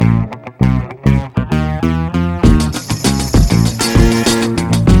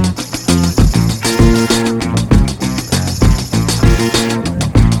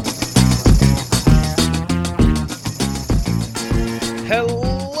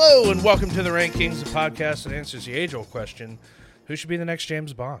Hello, and welcome to the Rankings, the podcast that answers the age-old question, who should be the next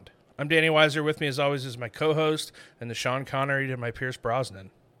James Bond? I'm Danny Weiser. With me, as always, is my co-host, and the Sean Connery to my Pierce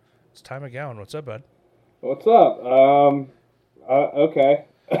Brosnan. It's Ty McGowan. What's up, bud? What's up? Okay.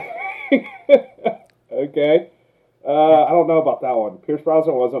 Okay. I don't know about that one. Pierce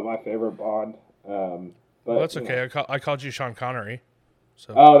Brosnan wasn't my favorite Bond. But Well, that's okay. I called you Sean Connery.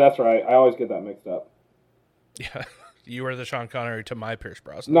 So. Oh, that's right. I always get that mixed up. Yeah, you are the Sean Connery to my Pierce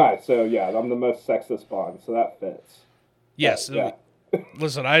Brosnan. Nice. So, yeah, I'm the most sexist Bond, so that fits. Yes. Yeah.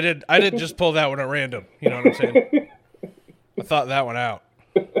 Listen, I didn't just pull that one at random. You know what I'm saying? I thought that one out.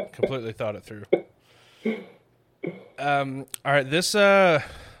 Completely thought it through. All right, this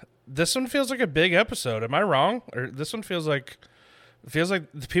one feels like a big episode. Am I wrong? Or this one feels like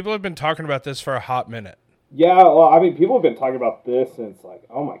people have been talking about this for a hot minute. Yeah, well, I mean, people have been talking about this since, like,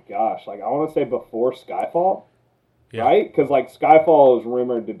 oh my gosh, like, I want to say before Skyfall, right? Because, like, Skyfall is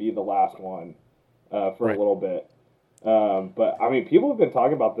rumored to be the last one for a little bit. But, I mean, people have been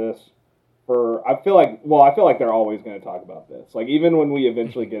talking about this I feel like they're always going to talk about this. Like, even when we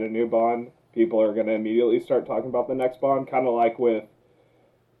eventually get a new Bond, people are going to immediately start talking about the next Bond, kind of like with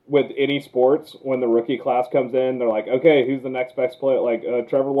any sports, when the rookie class comes in, they're like, okay, who's the next best player? Like,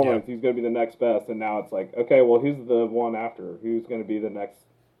 Trevor Lawrence, he's going to be the next best. And now it's like, okay, well, who's the one after? Who's going to be the next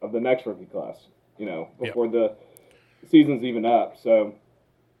rookie class, before the season's even up. So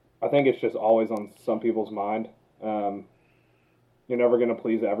I think it's just always on some people's mind. You're never going to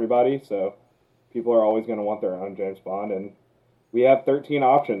please everybody, so people are always going to want their own James Bond. And we have 13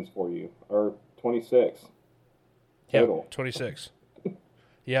 options for you, or 26 total. Yeah, 26.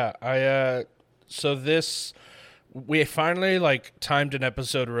 Yeah, we finally timed an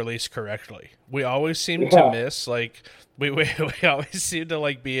episode release correctly. We always seem to miss, we always seem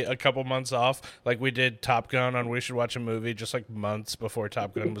to be a couple months off. Like we did Top Gun on We Should Watch a Movie just months before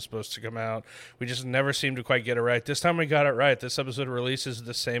Top Gun was supposed to come out. We just never seem to quite get it right. This time we got it right. This episode releases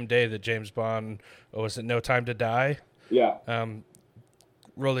the same day that James Bond, was it No Time to Die? Yeah.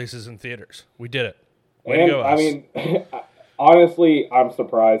 Releases in theaters. We did it. Way to go, us. I mean, honestly, I'm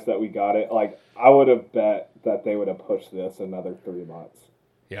surprised that we got it. Like, I would have bet that they would have pushed this another 3 months.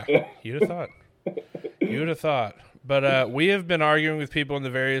 Yeah, you'd have thought. You'd have thought. But we have been arguing with people in the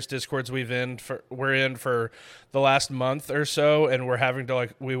various Discords we're in for the last month or so, and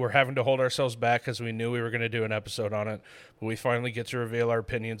we were having to hold ourselves back because we knew we were going to do an episode on it. But we finally get to reveal our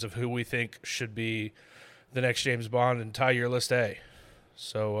opinions of who we think should be the next James Bond and tie your list A.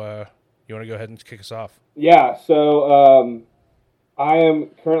 So you want to go ahead and kick us off? Yeah, so I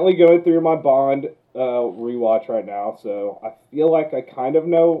am currently going through my Bond rewatch right now, so I feel like I kind of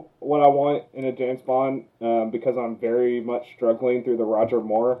know what I want in a James Bond because I'm very much struggling through the Roger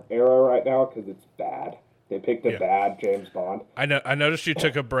Moore era right now because it's bad. They picked a bad James Bond. I noticed you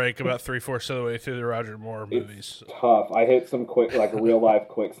took a break about 3/4 of the way through the Roger Moore movies. It's tough. I hit some real life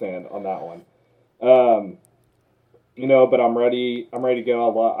quicksand on that one. But I'm ready to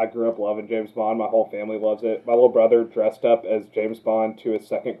go. I grew up loving James Bond. My whole family loves it. My little brother dressed up as James Bond to his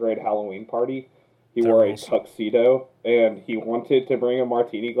second grade Halloween party. He wore a tuxedo, and he wanted to bring a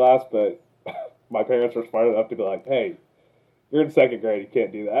martini glass, but my parents were smart enough to be like, hey, you're in second grade. You can't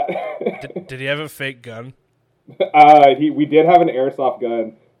do that. Did he have a fake gun? We did have an airsoft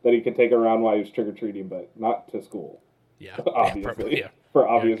gun that he could take around while he was trick-or-treating, but not to school. Yeah. Obviously. For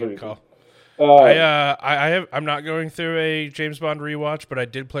obvious reasons. Call. I'm not going through a James Bond rewatch, but I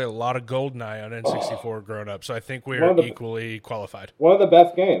did play a lot of GoldenEye on N64 growing up, so I think we are equally qualified. One of the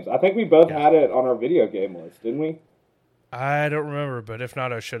best games. I think we both had it on our video game list, didn't we? I don't remember, but if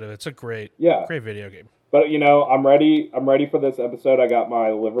not, I should have. It's a great video game. But I'm ready for this episode. I got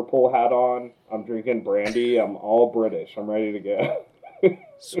my Liverpool hat on. I'm drinking brandy. I'm all British. I'm ready to go.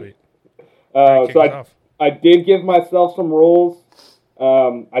 Sweet. So I did give myself some rules.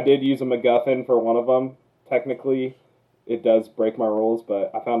 I did use a MacGuffin for one of them. Technically, it does break my rules, but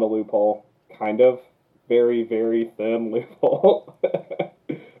I found a loophole. Kind of. Very, very thin loophole.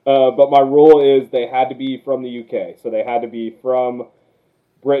 But my rule is they had to be from the UK. So they had to be from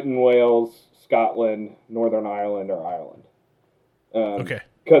Britain, Wales, Scotland, Northern Ireland, or Ireland. Okay.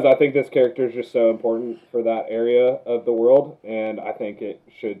 Because I think this character is just so important for that area of the world, and I think it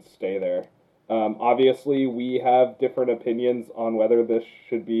should stay there. Obviously, we have different opinions on whether this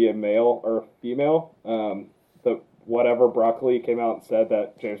should be a male or female. Whatever Broccoli came out and said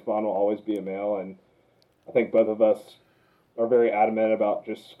that James Bond will always be a male, and I think both of us are very adamant about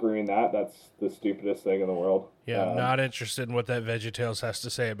just screwing that. That's the stupidest thing in the world. Yeah, I'm not interested in what that VeggieTales has to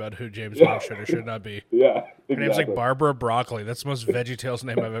say about who James Bond should or should not be. Yeah, exactly. Her name's like Barbara Broccoli. That's the most VeggieTales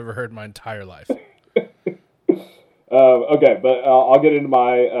name I've ever heard in my entire life. Okay, but I'll get into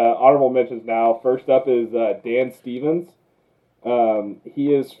my honorable mentions now. First up is Dan Stevens.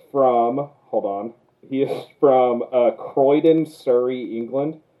 He is from, hold on, he is from Croydon, Surrey,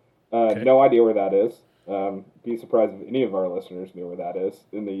 England. Okay. No idea where that is. Be surprised if any of our listeners knew where that is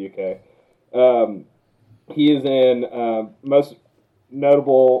in the UK. He is in most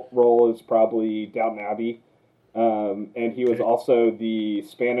notable role is probably Downton Abbey, and he was also the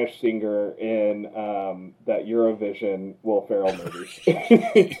Spanish singer in that Eurovision Will Ferrell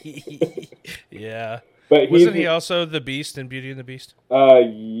movie. Yeah. But wasn't he also the Beast in Beauty and the Beast?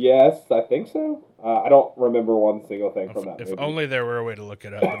 Yes, I think so. I don't remember one single thing from that movie. If only there were a way to look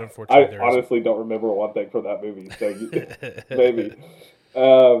it up, but I unfortunately there honestly don't remember one thing from that movie, so maybe.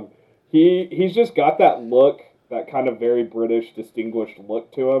 He's just got that look, that kind of very British, distinguished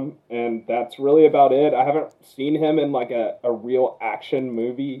look to him, and that's really about it. I haven't seen him in like a real action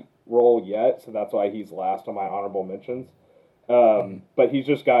movie role yet, so that's why he's last on my honorable mentions. But he's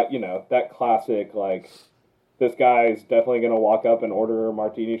just got, that classic, like, this guy's definitely going to walk up and order a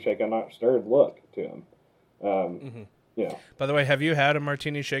martini shaken, not stirred look to him. By the way, have you had a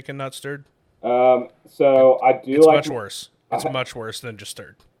martini shaken, not stirred? So I do it's like... It's much worse. It's much worse than just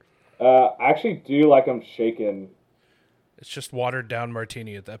stirred. I actually do like them shaken. It's just watered down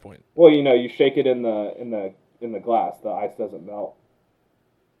martini at that point. Well, you shake it in the glass. The ice doesn't melt.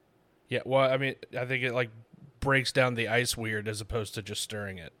 Yeah, well, I mean, I think it, like, breaks down the ice weird as opposed to just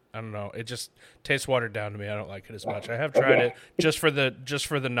stirring it. I don't know. It just tastes watered down to me. I don't like it as much. I have tried it just for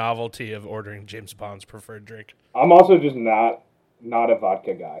the novelty of ordering James Bond's preferred drink. I'm also just not a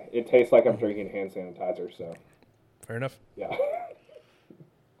vodka guy. It tastes like I'm drinking hand sanitizer. So fair enough. Yeah.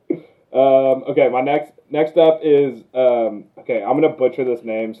 Okay, my next up is okay. I'm gonna butcher this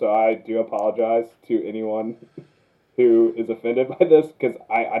name, so I do apologize to anyone who is offended by this because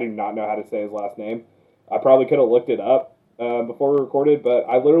I do not know how to say his last name. I probably could have looked it up before we recorded, but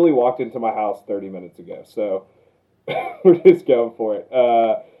I literally walked into my house 30 minutes ago, so we're just going for it.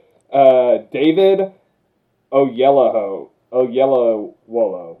 David Oyelowo.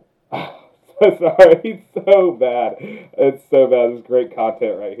 So sorry, it's so bad. It's so bad. This is great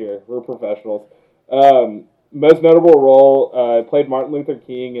content right here. We're professionals. Most notable role, played Martin Luther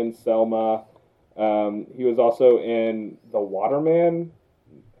King in Selma. He was also in The Waterman.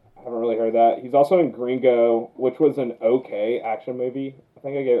 I haven't really heard that. He's also in Gringo, which was an okay action movie. I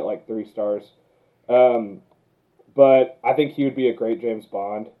think I gave it like 3 stars. But I think he would be a great James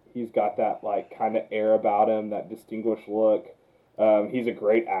Bond. He's got that like kind of air about him, that distinguished look. He's a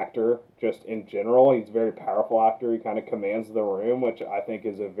great actor just in general. He's a very powerful actor. He kind of commands the room, which I think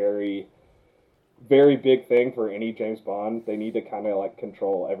is a very, very big thing for any James Bond. They need to kind of like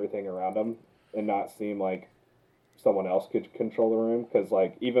control everything around him and not seem like someone else could control the room, because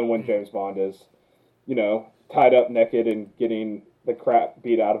like even when James Bond is tied up naked and getting the crap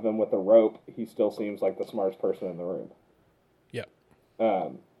beat out of him with a rope, he still seems like the smartest person in the room. Yeah.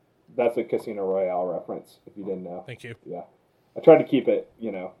 That's a Casino Royale reference if you didn't know. Thank you. Yeah, I tried to keep it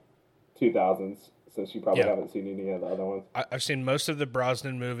 2000s, since you probably haven't seen any of the other ones. I've seen most of the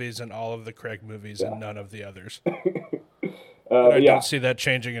Brosnan movies and all of the Craig movies and none of the others. I don't see that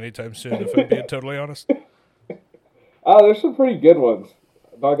changing anytime soon, if I'm being totally honest. There's some pretty good ones.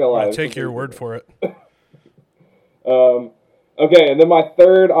 Not gonna lie. Take your word for it. Okay, and then my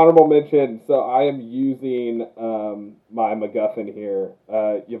third honorable mention. So I am using my MacGuffin here.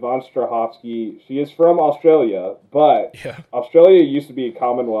 Yvonne Strahovski. She is from Australia, but Australia used to be a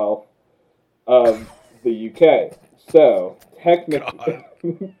Commonwealth of the UK. So technically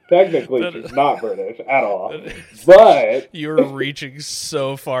she's not British at all. But you're reaching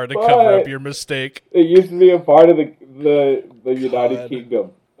so far to cover up your mistake. It used to be a part of the United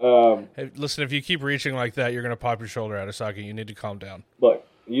Kingdom. Hey, listen, if you keep reaching like that, you're going to pop your shoulder out of socket. You need to calm down. Look,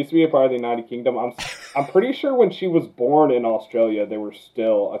 it used to be a part of the United Kingdom. I'm pretty sure when she was born in Australia, they were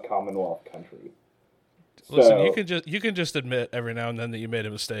still a Commonwealth country. Listen, you can just admit every now and then that you made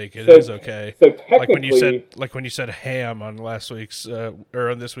a mistake. It is okay. So technically, like when you said ham on last week's or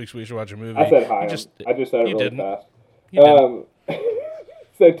on this week's We Should Watch a Movie. I said ham. I just said it really fast. You didn't.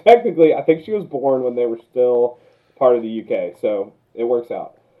 So technically, I think she was born when they were still part of the UK. So it works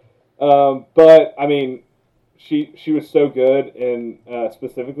out. But I mean, she was so good in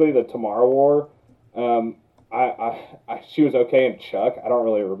specifically the Tomorrow War. She was okay in Chuck. I don't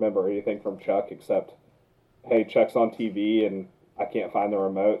really remember anything from Chuck except, hey, Chuck's on TV and I can't find the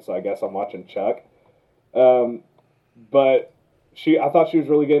remote, so I guess I'm watching Chuck. But I thought she was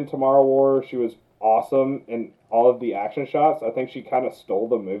really good in Tomorrow War. She was awesome in all of the action shots. I think she kind of stole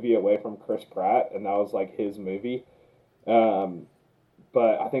the movie away from Chris Pratt, and that was like his movie.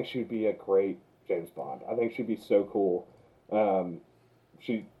 But I think she would be a great James Bond. I think she'd be so cool.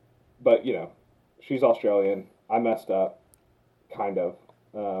 But she's Australian. I messed up, kind of.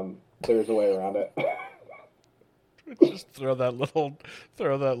 There's a way around it. Just throw that little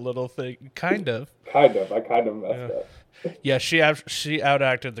thing. Kind of. I kind of messed up. Yeah, she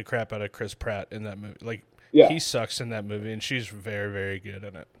outacted the crap out of Chris Pratt in that movie. Like, he sucks in that movie, and she's very, very good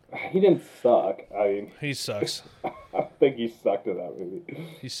in it. He didn't suck. I mean, he sucks. I think he sucked in that movie.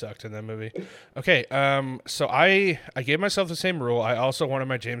 He sucked in that movie. Okay, so I gave myself the same rule. I also wanted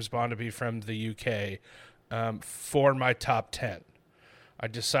my James Bond to be from the UK for my top 10. I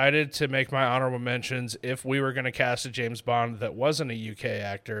decided to make my honorable mentions. If we were going to cast a James Bond that wasn't a UK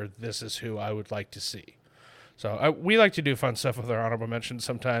actor, this is who I would like to see. So we like to do fun stuff with our honorable mentions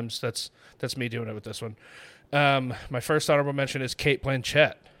sometimes. That's me doing it with this one. My first honorable mention is Cate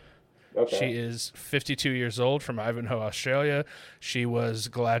Blanchett. Okay. She is 52 years old, from Ivanhoe, Australia. She was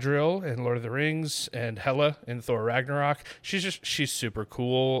Galadriel in Lord of the Rings and Hela in Thor Ragnarok. She's super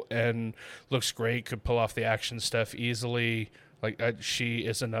cool and looks great, could pull off the action stuff easily. She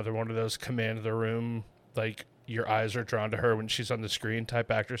is another one of those command of the room, like your eyes are drawn to her when she's on the screen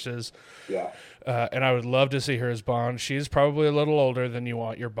type actresses. Yeah. And I would love to see her as Bond. She's probably a little older than you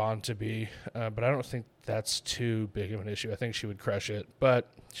want your Bond to be, but I don't think that's too big of an issue. I think she would crush it, but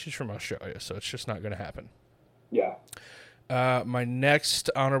she's from Australia, so it's just not going to happen. Yeah. My next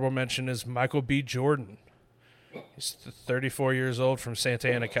honorable mention is Michael B. Jordan. He's 34 years old, from Santa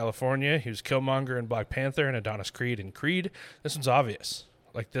Ana, California. He was Killmonger in Black Panther and Adonis Creed in Creed. This one's obvious.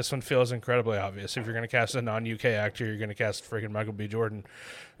 Like, this one feels incredibly obvious. If you're going to cast a non-UK actor, you're going to cast friggin' Michael B. Jordan.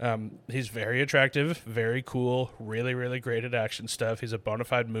 He's very attractive, very cool, really, really great at action stuff. He's a bona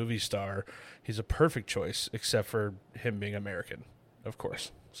fide movie star. He's a perfect choice, except for him being American, of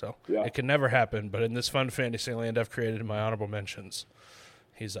course. So It can never happen, but in this fun fantasy land I've created in my honorable mentions,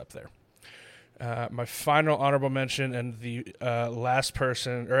 he's up there. My final honorable mention, and the last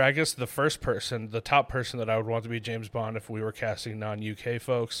person, or I guess the first person, the top person that I would want to be James Bond if we were casting non-UK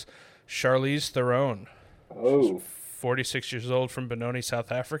folks, Charlize Theron. Oh. She's 46 years old, from Benoni,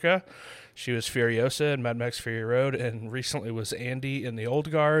 South Africa. She was Furiosa in Mad Max Fury Road, and recently was Andy in The Old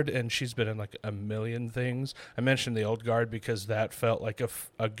Guard, and she's been in like a million things. I mentioned The Old Guard because that felt like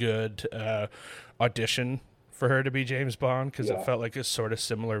a good audition for her to be James Bond, because it felt like a sort of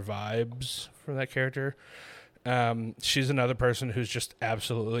similar vibes from that character. She's another person who's just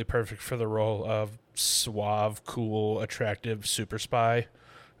absolutely perfect for the role of suave, cool, attractive super spy.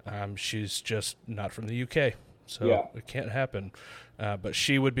 She's just not from the UK, so it can't happen. But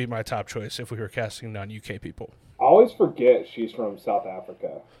she would be my top choice if we were casting non-UK people. I always forget she's from South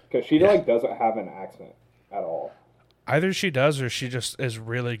Africa, because she doesn't have an accent at all. Either she does, or she just is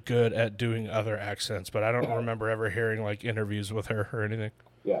really good at doing other accents, but I don't remember ever hearing like interviews with her or anything.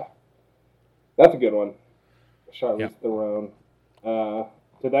 Yeah. That's a good one. Charlize Theron.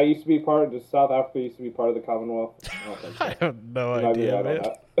 Did that used to be did South Africa used to be part of the Commonwealth? I don't think so. I have no idea, man.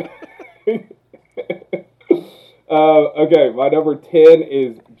 Okay, my number 10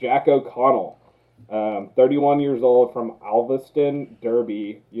 is Jack O'Connell. 31 years old, from Alveston,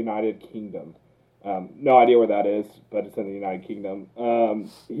 Derby, United Kingdom. No idea where that is, but it's in the United Kingdom.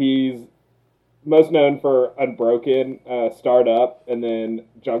 He's most known for Unbroken, Starred Up, and then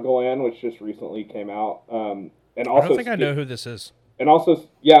Jungleland, which just recently came out. And also, I don't think I know who this is. And also,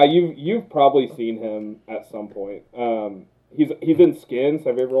 yeah, you've probably seen him at some point. He's in Skins.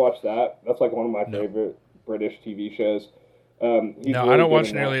 Have you ever watched that? That's like one of my favorite British TV shows. No, really I don't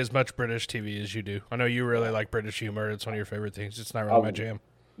watch nearly as much British TV as you do. I know you really like British humor. It's one of your favorite things. It's not really my jam.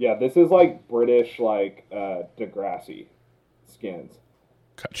 Yeah, this is like British, like Degrassi Skins.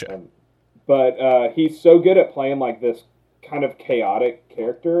 Gotcha. But he's so good at playing like this kind of chaotic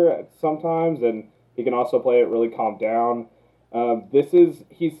character sometimes, and he can also play it really calm down.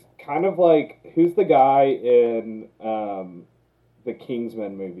 He's kind of like, who's the guy in the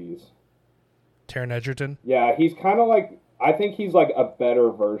Kingsman movies? Taron Egerton? Yeah, he's kind of like, I think he's like a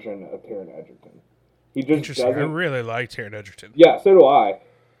better version of Taron Egerton. He just Interesting. I really like Taron Egerton. Yeah, so do I.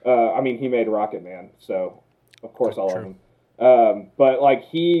 I mean, he made Rocket Man, so of course I'll love him. But like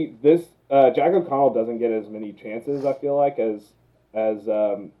Jack O'Connell doesn't get as many chances, I feel like, as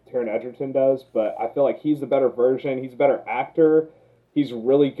Taron Egerton does. But I feel like he's the better version. He's a better actor. He's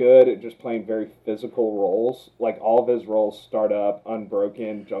really good at just playing very physical roles. Like, all of his roles, Start Up,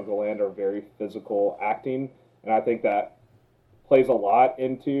 Unbroken, Jungleland, are very physical acting, and I think that plays a lot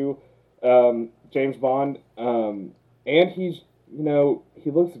into James Bond. And he's, he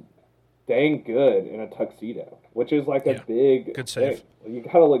looks dang good in a tuxedo, which is like a big good save. Thing. You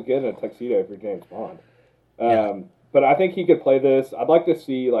gotta look good in a tuxedo if you're James Bond. But I think he could play this. I'd like to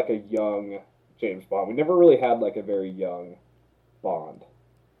see like a young James Bond. We never really had like a very young Bond.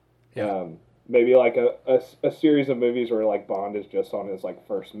 Yeah. Maybe like a series of movies where like Bond is just on his like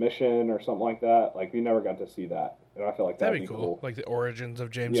first mission or something like that. Like we never got to see that, and I feel like That'd that'd be be cool. cool. Like the origins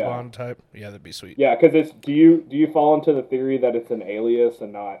of James Yeah. Bond type. Yeah, that'd be sweet. Yeah, because it's do you fall into the theory that it's an alias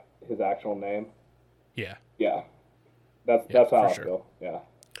and not his actual name? Yeah. Yeah, Yeah, that's how for I sure. feel.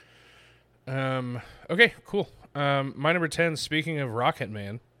 Yeah. Okay, cool. My number 10, speaking of Rocket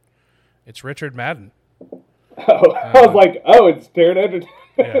Man, it's Richard Madden. Oh, I was like, oh, it's Taron Egerton.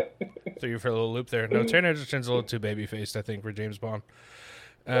 Yeah. Threw you for a little loop there. No, Taron Egerton's a little too baby-faced, I think, for James Bond.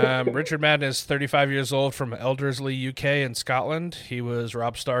 Richard Madden is 35 years old from Elderslie, UK in Scotland. He was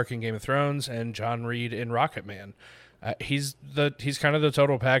Robb Stark in Game of Thrones and John Reed in Rocket Man. He's kind of the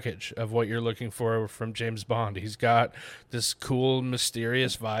total package of what you're looking for from James Bond. He's got this cool,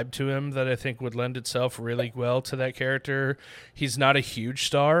 mysterious vibe to him that I think would lend itself really well to that character. He's not a huge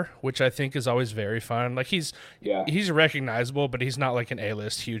star, which I think is always very fun. Like he's recognizable, but he's not like an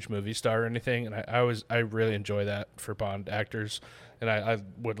A-list huge movie star or anything. And I really enjoy that for Bond actors, and I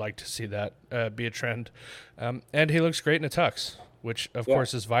would like to see that be a trend. And he looks great in a tux, which of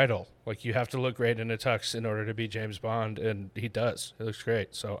course is vital. Like you have to look great in a tux in order to be James Bond, and he does. He looks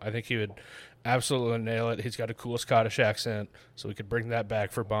great. So I think he would absolutely nail it. He's got a cool Scottish accent, so we could bring that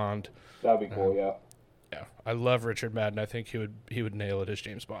back for Bond. That'd be cool. Yeah. Yeah, I love Richard Madden. I think he would nail it as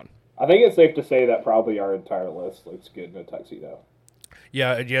James Bond. I think it's safe to say that probably our entire list looks good in a tuxedo.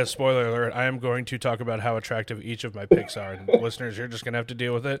 Yeah, spoiler alert, I am going to talk about how attractive each of my picks are, and listeners, you're just going to have to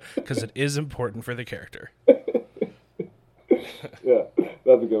deal with it because it is important for the character. Yeah,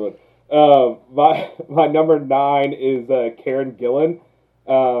 that's a good one. My number 9 is Karen Gillan.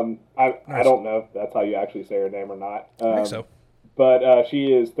 I don't know if that's how you actually say her name or not. I think so. But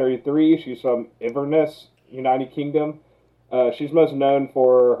she is 33. She's from Inverness, United Kingdom. She's most known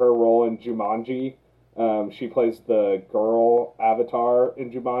for her role in Jumanji. She plays the girl Avatar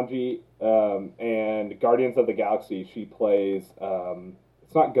in Jumanji. And Guardians of the Galaxy, she plays,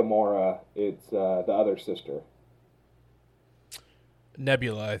 it's not Gamora, it's the other sister.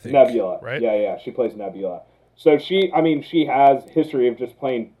 Nebula, I think. Nebula, right? Yeah, she plays Nebula. So she has history of just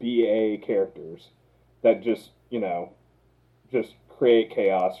playing BA characters that just create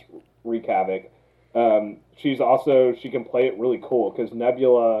chaos, wreak havoc. She can play it really cool because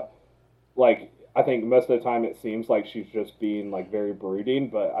Nebula, like, I think most of the time it seems like she's just being like very brooding,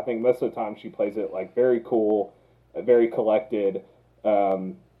 but I think most of the time she plays it like very cool, very collected.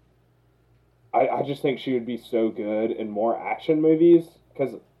 I just think she would be so good in more action movies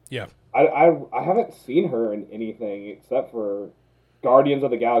because I haven't seen her in anything except for Guardians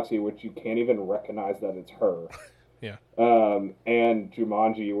of the Galaxy, which you can't even recognize that it's her. Yeah. And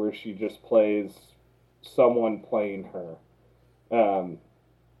Jumanji, where she just plays someone playing her.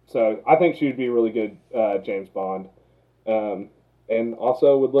 So I think she would be really good James Bond, and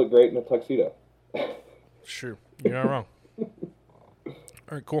also would look great in a tuxedo. Sure, you're not wrong. All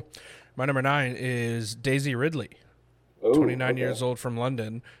right, cool. My number 9 is Daisy Ridley, 29 years old from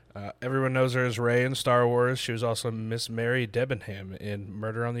London. Everyone knows her as Rey in Star Wars. She was also Miss Mary Debenham in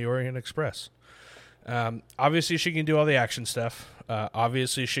Murder on the Orient Express. Obviously, she can do all the action stuff.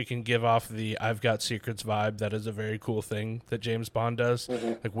 Obviously, she can give off the I've got secrets vibe. That is a very cool thing that James Bond does.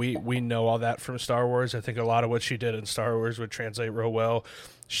 Mm-hmm. Like we know all that from Star Wars. I think a lot of what she did in Star Wars would translate real well.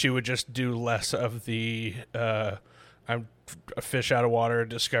 She would just do less of the I'm a fish out of water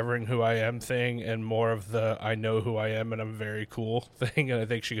discovering who I am thing and more of the I know who I am and I'm very cool thing. And I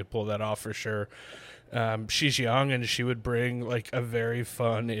think she could pull that off for sure. She's young and she would bring like a very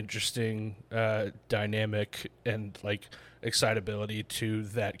fun, interesting dynamic and like excitability to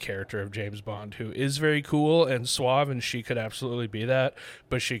that character of James Bond, who is very cool and suave, and she could absolutely be that,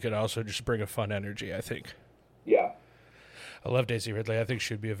 but she could also just bring a fun energy, I think. Yeah. I love Daisy Ridley. I think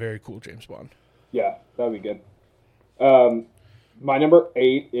she'd be a very cool James Bond. Yeah, that'd be good. My number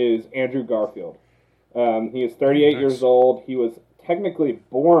 8 is Andrew Garfield. He is 38 years old. He was technically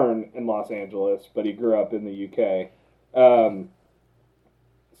born in Los Angeles, but he grew up in the UK.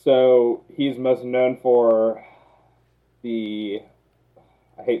 So he's most known for I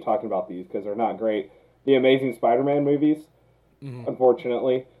hate talking about these because they're not great, the Amazing Spider-Man movies,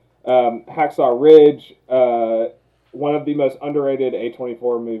 unfortunately. Hacksaw Ridge, one of the most underrated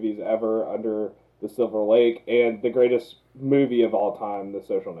A24 movies ever, Under the Silver Lake, and the greatest movie of all time, The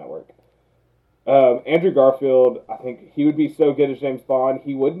Social Network. Andrew Garfield, I think he would be so good as James Bond.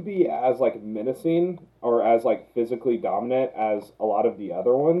 He wouldn't be as like menacing or as like physically dominant as a lot of the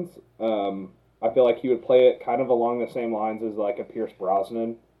other ones. I feel like he would play it kind of along the same lines as like a Pierce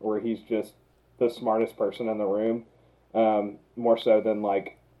Brosnan, where he's just the smartest person in the room, more so than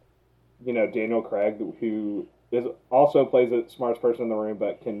like Daniel Craig, who is also plays the smartest person in the room,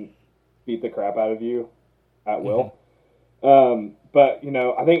 but can beat the crap out of you at will. But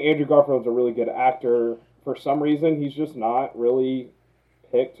I think Andrew Garfield's a really good actor. For some reason, he's just not really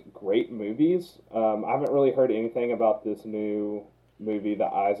picked great movies. I haven't really heard anything about this new movie, The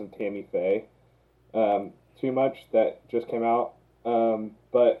Eyes of Tammy Faye, too much that just came out.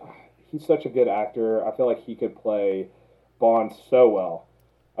 But he's such a good actor. I feel like he could play Bond so well.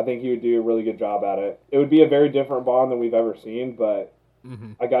 I think he would do a really good job at it. It would be a very different Bond than we've ever seen, but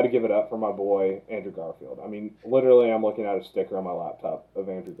I got to give it up for my boy, Andrew Garfield. I mean, literally, I'm looking at a sticker on my laptop of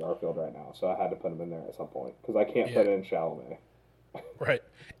Andrew Garfield right now, so I had to put him in there at some point because I can't put in Chalamet. Right.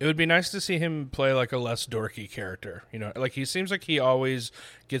 It would be nice to see him play like a less dorky character. Like he seems like he always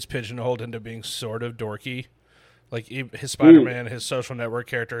gets pigeonholed into being sort of dorky. Like his Spider-Man, his Social Network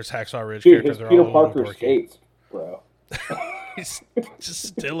character, his Hacksaw Ridge characters, they're Peter all Parker a little dorky. skates, bro. He's just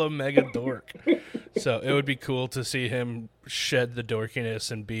still a mega dork. So it would be cool to see him shed the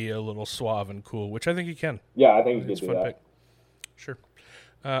dorkiness and be a little suave and cool, which I think he can. Yeah, I think he can do that. Pick. Sure.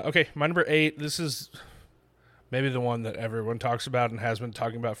 Okay, my number 8. This is maybe the one that everyone talks about and has been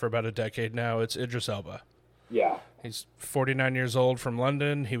talking about for about a decade now. It's Idris Elba. Yeah. He's 49 years old from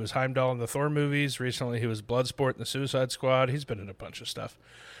London. He was Heimdall in the Thor movies. Recently, he was Bloodsport in the Suicide Squad. He's been in a bunch of stuff.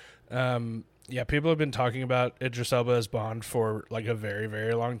 Yeah, people have been talking about Idris Elba as Bond for like a very,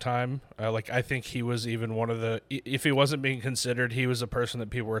 very long time. I think he was even one of the, if he wasn't being considered, he was a person that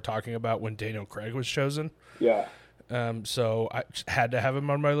people were talking about when Daniel Craig was chosen. Yeah. So I had to have him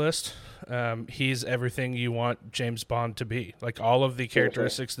on my list. He's everything you want James Bond to be. Like all of the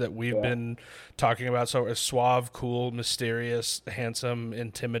characteristics that we've been talking about. So suave, cool, mysterious, handsome,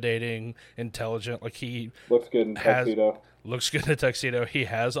 intimidating, intelligent. Like he looks good in tuxedo. Looks good in a tuxedo. He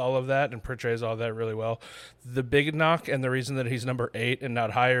has all of that and portrays all that really well. The big knock and the reason that he's number 8 and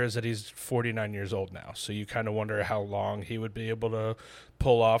not higher is that he's 49 years old now. So you kind of wonder how long he would be able to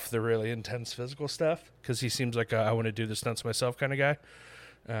pull off the really intense physical stuff because he seems like I want to do the stunts myself kind of guy,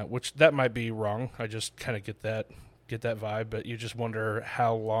 which that might be wrong. I just kind of get that vibe, but you just wonder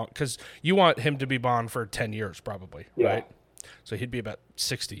how long because you want him to be Bond for 10 years probably, right? So he'd be about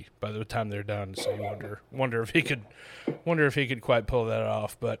 60 by the time they're done. So you wonder if he could quite pull that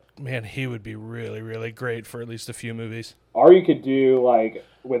off. But man, he would be really, really great for at least a few movies. Or you could do like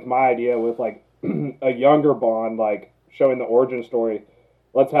with my idea with like a younger Bond, like showing the origin story.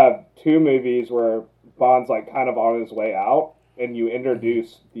 Let's have 2 movies where Bond's like kind of on his way out, and you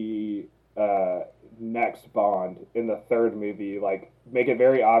introduce the next Bond in the 3rd movie. Like make it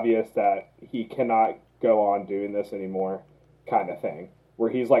very obvious that he cannot go on doing this anymore. Kind of thing,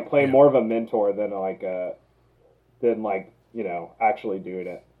 where he's like playing more of a mentor than actually doing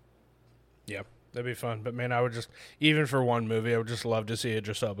it. Yeah, that'd be fun. But man, I would just even for one movie, I would just love to see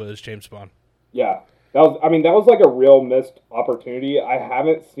Idris Elba as James Bond. Yeah, that was like a real missed opportunity. I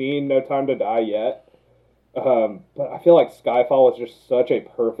haven't seen No Time to Die yet, but I feel like Skyfall was just such a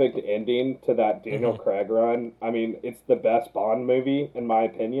perfect ending to that Daniel Craig run. I mean, it's the best Bond movie in my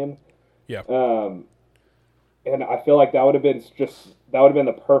opinion. Yeah. And I feel like that would have been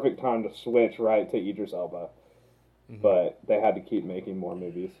the perfect time to switch right to Idris Elba, but they had to keep making more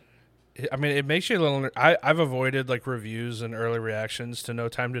movies. I mean, it makes you a little. I've avoided like reviews and early reactions to No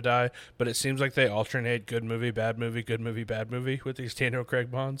Time to Die, but it seems like they alternate good movie, bad movie, good movie, bad movie with these Daniel Craig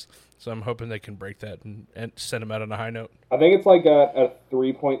Bonds. So I'm hoping they can break that and send them out on a high note. I think it's like a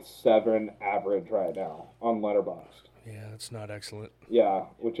 3.7 average right now on Letterboxd. Yeah, that's not excellent. Yeah,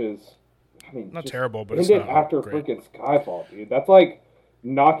 which is. I mean, not terrible, but it's not after great. Freaking Skyfall, dude. That's like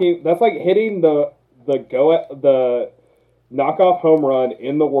hitting the knockoff home run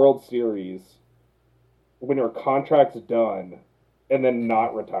in the World Series when your contract's done, and then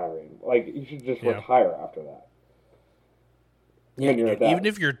not retiring. Like you should just retire after that. Yeah, even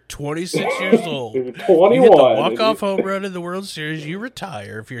if you're 26 years old, if you're 21, you hit the walk-off home run in the World Series, you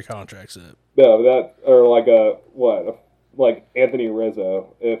retire if your contract's up. No, like Anthony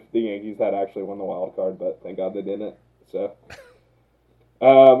Rizzo, if the Yankees had actually won the wild card, but thank God they didn't. So,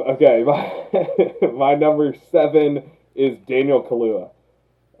 okay, my number 7 is Daniel Kaluuya.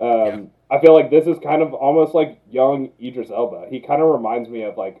 I feel like this is kind of almost like young Idris Elba. He kind of reminds me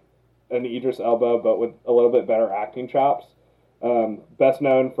of like an Idris Elba, but with a little bit better acting chops. Best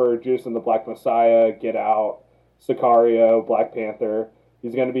known for Judas and the Black Messiah, Get Out, Sicario, Black Panther.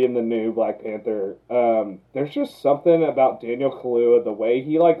 He's going to be in the new Black Panther. There's just something about Daniel Kaluuya, the way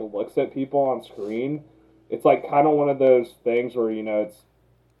he like looks at people on screen. It's like kind of one of those things where, it's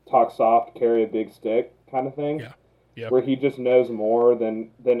talk soft, carry a big stick kind of thing. Yeah. Where he just knows more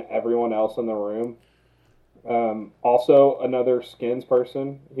than everyone else in the room. Also, another Skins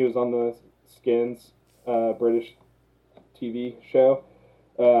person. He was on the Skins British TV show.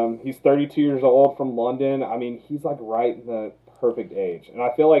 He's 32 years old from London. I mean, he's like right in the perfect age, and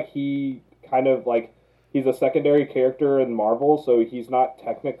I feel like he kind of like he's a secondary character in Marvel, so he's not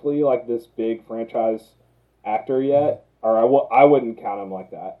technically like this big franchise actor yet, or I wouldn't count him like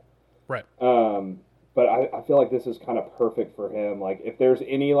that. Right. But I feel like this is kind of perfect for him. Like, if there's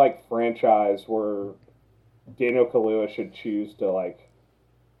any like franchise where Daniel Kaluuya should choose to like,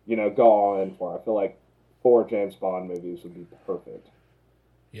 go all in for, I feel like 4 James Bond movies would be perfect.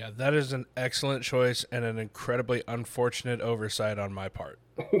 Yeah, that is an excellent choice and an incredibly unfortunate oversight on my part.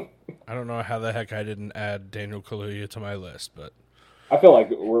 I don't know how the heck I didn't add Daniel Kaluuya to my list, but I feel like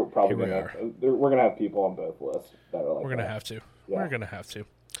we're probably we're gonna have people on both lists that are like we're gonna have to. Yeah. We're gonna have to.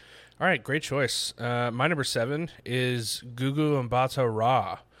 All right, great choice. My number 7 is Gugu Mbatha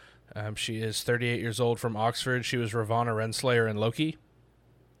Raw. She is 38 years old from Oxford. She was Ravonna Renslayer in Loki.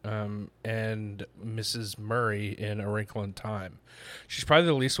 And Mrs. Murray in A Wrinkle in Time. She's probably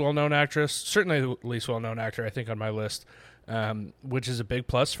the least well-known actress, certainly the least well-known actor, I think, on my list, which is a big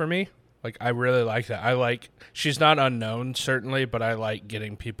plus for me. Like, I really like that. She's not unknown, certainly, but I like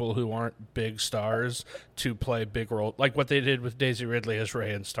getting people who aren't big stars to play big roles, like what they did with Daisy Ridley as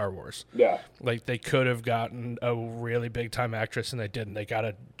Rey in Star Wars. Yeah. Like, they could have gotten a really big-time actress, and they didn't. They got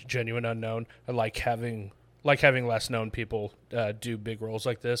a genuine unknown. I like having less known people do big roles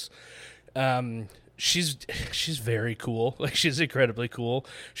like this. She's very cool. Like, she's incredibly cool.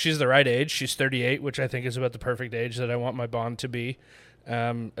 She's the right age. She's 38, which I think is about the perfect age that I want my Bond to be.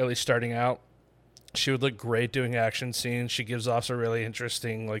 At least starting out. She would look great doing action scenes. She gives off a really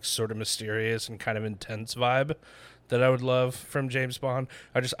interesting, like, sort of mysterious and kind of intense vibe that I would love from James Bond.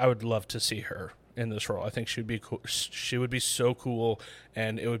 I would love to see her in this role. I think she would be cool. She would be so cool,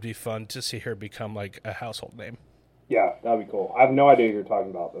 and it would be fun to see her become like a household name. Yeah, that'd be cool. I have no idea who you're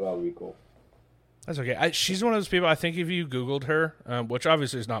talking about, but that would be cool. That's okay. She's one of those people, I think if you Googled her, which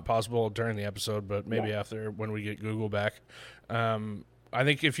obviously is not possible during the episode, but maybe after when we get Google back, I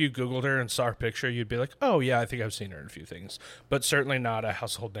think if you Googled her and saw her picture, you'd be like, oh yeah, I think I've seen her in a few things, but certainly not a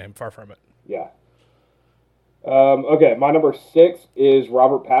household name, far from it. Yeah. Okay, my number 6 is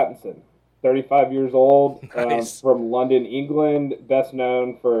Robert Pattinson. 35 years old, nice. From London, England, best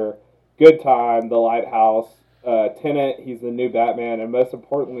known for Good Time, The Lighthouse, Tenet, he's the new Batman, and most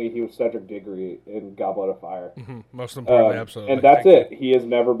importantly, he was Cedric Diggory in Goblet of Fire. Mm-hmm. Most importantly, absolutely. And that's it. He has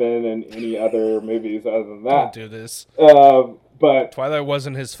never been in any other movies other than that. Don't do this. But Twilight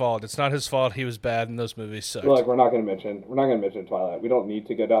wasn't his fault. It's not his fault. He was bad, and those movies sucked. Look, we're not going to mention Twilight. We don't need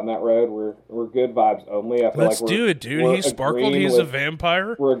to go down that road. We're good vibes only. Let's do it, dude. He sparkled. He's a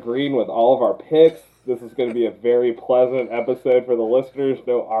vampire. We're agreeing with all of our picks. This is going to be a very pleasant episode for the listeners.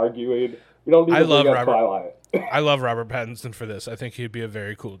 No arguing. We don't need to bring up Twilight. I love Robert Pattinson for this. I think he'd be a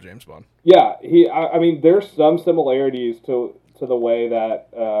very cool James Bond. Yeah, I mean, there's some similarities to the way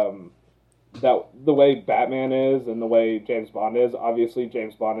that the way Batman is and the way James Bond is. Obviously,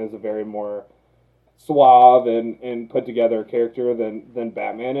 James Bond is a very more suave and put together character than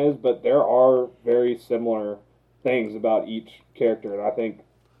Batman is, but there are very similar things about each character, and I think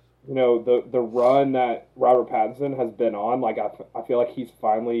the run that Robert Pattinson has been on, like I feel like he's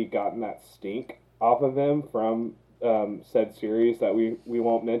finally gotten that stink off of him from said series that we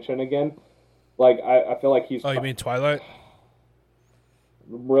won't mention again. Like I feel like he's. Oh, you mean Twilight?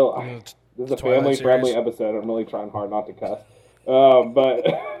 This is a family-friendly episode. I'm really trying hard not to cuss, but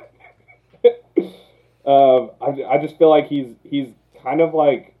I just feel like he's kind of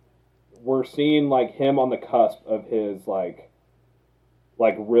like we're seeing like him on the cusp of his like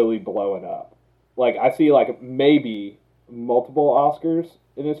really blowing up. Like I see like maybe multiple Oscars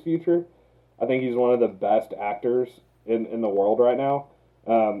in his future. I think he's one of the best actors in the world right now,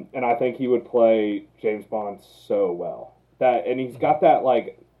 and I think he would play James Bond so well. And he's got that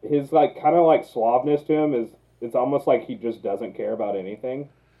like. His like kind of like suaveness to him is it's almost like he just doesn't care about anything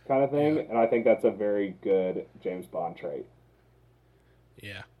kind of thing, and I think that's a very good James Bond trait.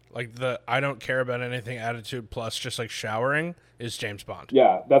 Yeah, like the I don't care about anything attitude plus just like showering is James Bond.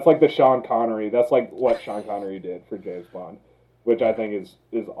 Yeah, that's like the Sean Connery. That's like what Sean Connery did for James Bond, which I think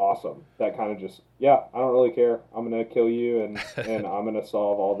is awesome. That kind of just I don't really care. I'm gonna kill you and I'm gonna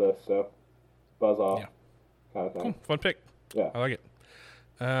solve all this. So buzz off, kind of thing. Cool. Fun pick. Yeah, I like it.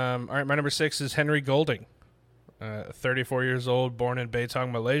 All right, my number 6 is Henry Golding. 34 years old, born in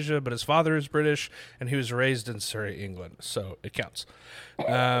Beitong, Malaysia, but his father is British, and he was raised in Surrey, England, so it counts.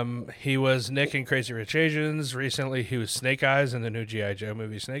 He was Nick in Crazy Rich Asians. Recently, he was Snake Eyes in the new G.I. Joe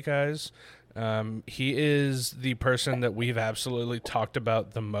movie Snake Eyes. He is the person that we've absolutely talked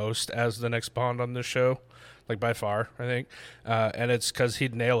about the most as the next Bond on this show, like by far, I think. And it's because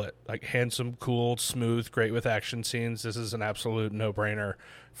he'd nail it. Like handsome, cool, smooth, great with action scenes. This is an absolute no-brainer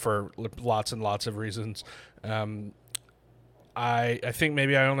for lots and lots of reasons. I think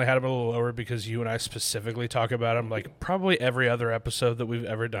maybe I only had him a little lower because you and I specifically talk about him. Like probably every other episode that we've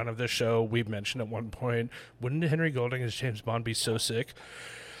ever done of this show, we've mentioned at one point, wouldn't Henry Golding as James Bond be so sick?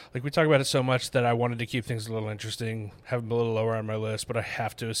 Like, we talk about it so much that I wanted to keep things a little interesting, have him a little lower on my list, but I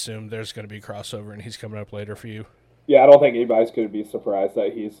have to assume there's going to be crossover, and he's coming up later for you. Yeah, I don't think anybody's going to be surprised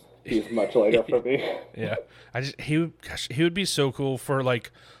that he's much later for me. Yeah. He would be so cool for,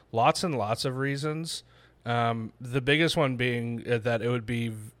 like, lots and lots of reasons. The biggest one being that it would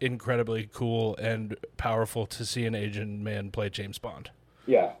be incredibly cool and powerful to see an Asian man play James Bond.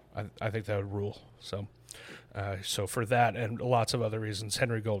 Yeah. I think that would rule, so... So for that and lots of other reasons,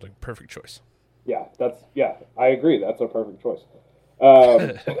 Henry Golding, perfect choice. Yeah, I agree. That's a perfect choice.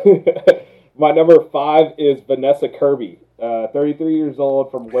 My number 5 is Vanessa Kirby, 33 years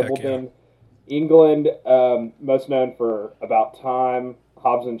old from Wimbledon, England, most known for About Time,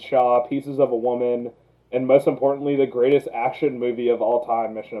 Hobbs and Shaw, Pieces of a Woman, and most importantly, the greatest action movie of all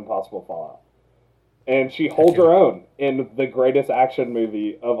time, Mission Impossible Fallout. And she holds her own in the greatest action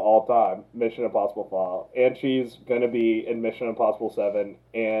movie of all time, Mission Impossible Fallout. And she's going to be in Mission Impossible 7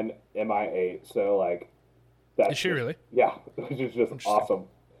 and MI8. So, like, that's... Is she really? Yeah, which is just awesome.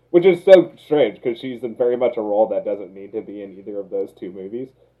 Which is so strange, because she's in very much a role that doesn't need to be in either of those two movies.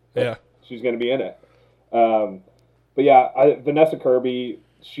 Yeah. She's going to be in it. But yeah, Vanessa Kirby,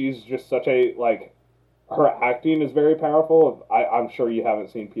 she's just such a, like... Her acting is very powerful. I'm sure you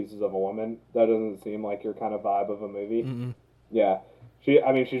haven't seen Pieces of a Woman. That doesn't seem like your kind of vibe of a movie. Mm-mm. Yeah.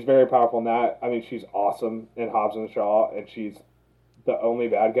 She's very powerful in that. I mean, she's awesome in Hobbs and Shaw, and she's the only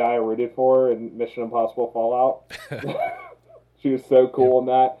bad guy I rooted for in Mission Impossible Fallout. She was so cool in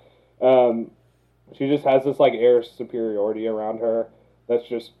that. She just has this, like, air of superiority around her that's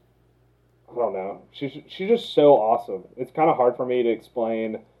just, I don't know. She's just so awesome. It's kind of hard for me to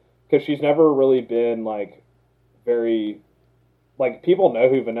explain, because she's never really been, like, very... Like, people know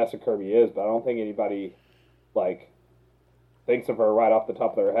who Vanessa Kirby is, but I don't think anybody, like, thinks of her right off the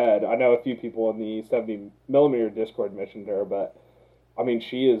top of their head. I know a few people in the 70mm Discord mentioned her, but, I mean,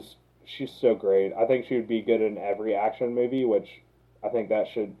 she's so great. I think she would be good in every action movie, which I think that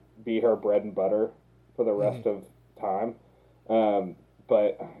should be her bread and butter for the rest of time.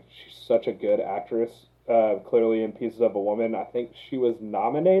 But she's such a good actress. Clearly in Pieces of a Woman. I think she was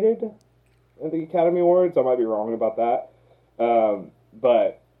nominated at the Academy Awards. I might be wrong about that.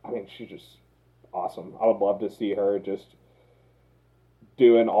 But, I mean, she's just awesome. I would love to see her just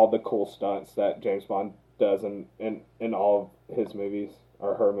doing all the cool stunts that James Bond does in all of his movies,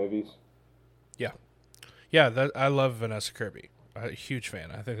 or her movies. Yeah. Yeah, I love Vanessa Kirby. A huge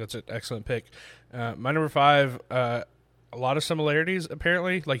fan. I think that's an excellent pick. My number 5... a lot of similarities,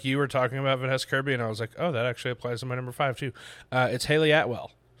 apparently. Like, you were talking about Vanessa Kirby, and I was like, oh, that actually applies to my number 5, too. It's Hayley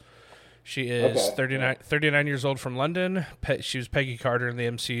Atwell. She is 39 years old from London. She was Peggy Carter in the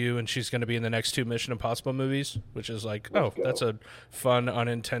MCU, and she's going to be in the next 2 Mission Impossible movies, which is like, that's a fun,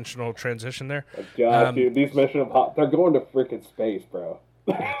 unintentional transition there. God, dude, these Mission Impossible, they're going to freaking space, bro.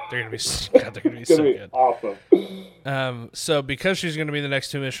 Yeah, they're gonna be so good. Awesome. So because she's gonna be in the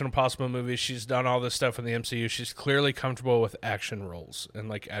next 2 Mission Impossible movies, she's done all this stuff in the MCU. She's clearly comfortable with action roles and,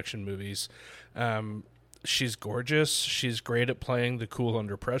 like, action movies. She's gorgeous. She's great at playing the cool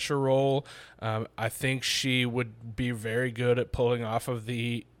under pressure role. I think she would be very good at pulling off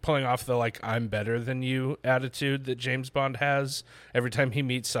the like, I'm better than you attitude that James Bond has. Every time he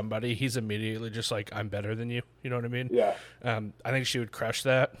meets somebody, he's immediately just like, I'm better than you. You know what I mean? Yeah. I think she would crush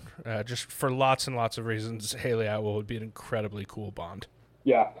that. Just for lots and lots of reasons, Hayley Atwell would be an incredibly cool Bond.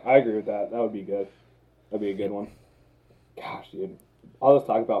 Yeah, I agree with that. That would be good. That'd be a good one. Gosh, dude. I'll just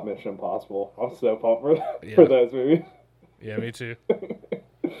talk about Mission Impossible. I'm so pumped for those movies. Yeah, me too.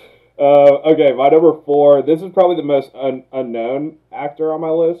 Okay, my number 4. This is probably the most unknown actor on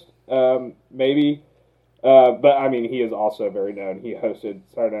my list. Maybe. But, I mean, he is also very known. He hosted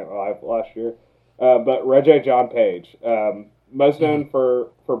Saturday Night Live last year. But Regé John Page. Most known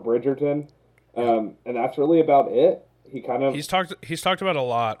for Bridgerton. And that's really about it. He's talked about a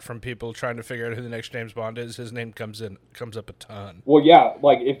lot from people trying to figure out who the next James Bond is. His name comes up a ton. Well, yeah,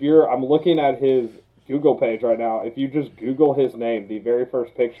 like I'm looking at his Google page right now. If you just Google his name, the very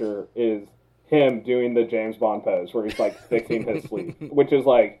first picture is him doing the James Bond pose where he's, like, fixing his sleeve, which is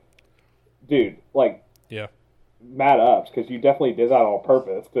like, dude, like, mad ups, because you definitely did that on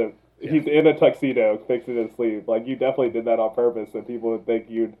purpose. He's in a tuxedo fixing his sleeve. Like, you definitely did that on purpose, so people would think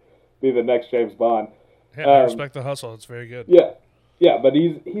you'd be the next James Bond. Yeah, I respect the hustle. It's very good. Yeah, but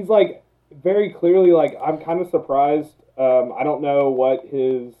he's like very clearly like I'm kind of surprised. I don't know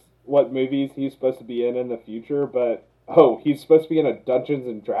what movies he's supposed to be in the future, but he's supposed to be in a Dungeons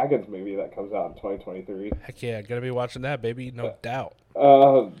and Dragons movie that comes out in 2023. Heck yeah, gonna be watching that, baby, no doubt.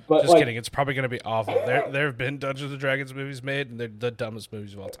 But just kidding. It's probably gonna be awful. There have been Dungeons and Dragons movies made, and they're the dumbest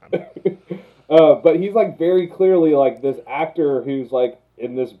movies of all time. But he's like very clearly like this actor who's like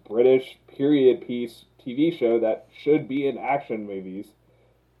in this British period piece TV show that should be in action movies,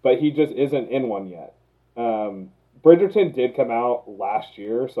 but he just isn't in one yet. Bridgerton did come out last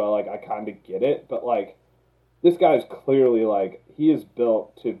year, so like I kind of get it, but like this guy's clearly like he is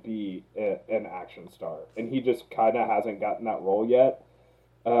built to be an action star, and he just kind of hasn't gotten that role yet.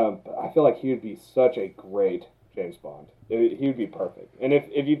 But I feel like he would be such a great James Bond. He would be perfect. And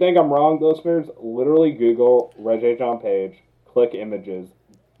if you think I'm wrong, listeners, literally Google Regé Jean Page, click images,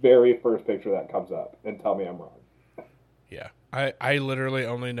 very first picture that comes up, and tell me I'm wrong. Yeah. I literally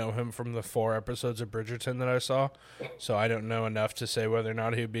only know him from the 4 episodes of Bridgerton that I saw, so I don't know enough to say whether or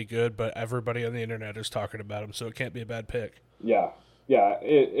not he'd be good, but everybody on the internet is talking about him, so it can't be a bad pick. Yeah.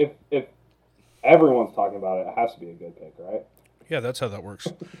 If everyone's talking about it, it has to be a good pick, right? Yeah, that's how that works.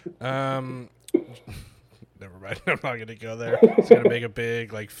 Never mind. I'm not going to go there. It's going to make a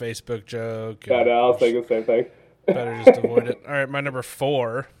big like Facebook joke. Yeah, no, I was thinking the same thing. Better just avoid it. All right, my number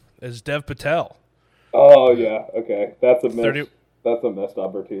 4 is Dev Patel. Oh, yeah. Okay. That's a missed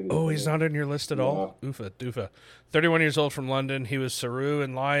opportunity. Oh, he's not on your list at all? Oofa, doofa. 31 years old from London. He was Saru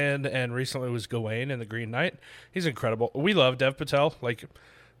in Lion and recently was Gawain in The Green Knight. He's incredible. We love Dev Patel. Like,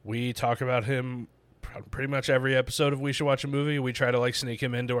 we talk about him pretty much every episode of We Should Watch a Movie. We try to like sneak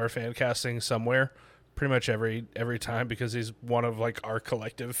him into our fan casting somewhere. Pretty much every time because he's one of like our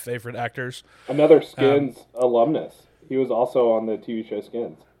collective favorite actors. Another Skins alumnus. He was also on the TV show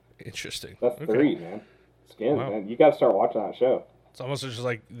Skins. Interesting. That's 3, man. Skins, man. You got to start watching that show. It's almost just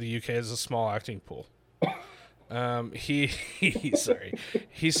like the UK is a small acting pool. He's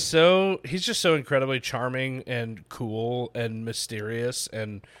just so incredibly charming and cool and mysterious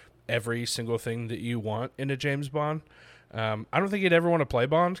and every single thing that you want in a James Bond. I don't think he'd ever want to play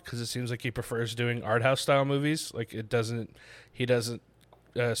Bond because it seems like he prefers doing art house style movies. Like he doesn't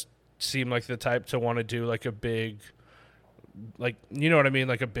seem like the type to want to do like a big, like, you know what I mean,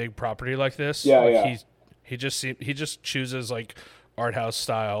 like a big property like this. Yeah, like yeah. He just chooses like art house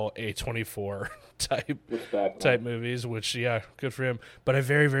style A24 type movies, which good for him. But I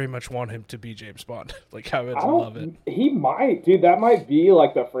very, very much want him to be James Bond. Like I would love it. He might, dude. That might be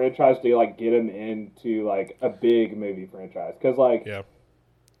like the franchise to like get him into like a big movie franchise because like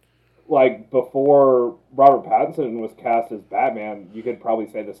before Robert Pattinson was cast as Batman, you could probably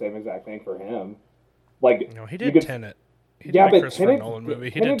say the same exact thing for him. Like he did Tenet. He did a Christopher Nolan movie.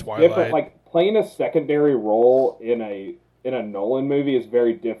 He did Twilight. Different. Like playing a secondary role in a Nolan movie is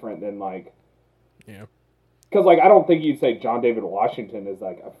very different than like. Yeah. Because, like, I don't think you'd say John David Washington is,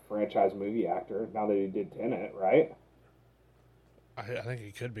 like, a franchise movie actor now that he did Tenet, right? I think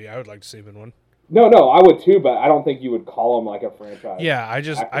he could be. I would like to see him in one. No, I would too, but I don't think you would call him, like, a franchise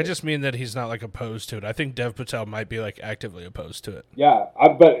actor. I just mean that he's not, like, opposed to it. I think Dev Patel might be, like, actively opposed to it. Yeah,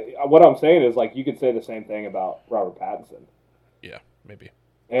 but what I'm saying is, like, you could say the same thing about Robert Pattinson. Yeah, maybe.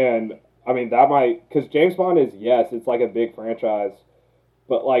 And, I mean, that might... Because James Bond is, yes, it's, like, a big franchise...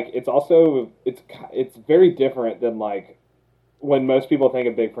 But, like, it's also, it's very different than, like, when most people think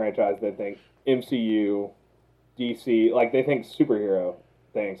of big franchise, they think MCU, DC, like, they think superhero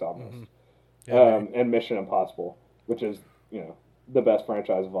things almost. Mm-hmm. Yeah, and Mission Impossible, which is, you know, the best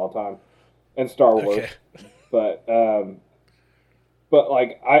franchise of all time. And Star Wars. Okay. But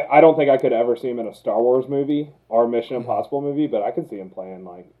like, I don't think I could ever see him in a Star Wars movie or Mission Impossible movie, but I could see him playing,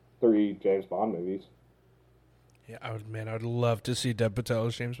 like, 3 James Bond movies. Yeah, I would love to see Dev Patel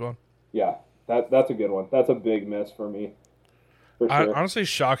as James Bond. Yeah, that's a good one. That's a big miss for me. For sure. Honestly,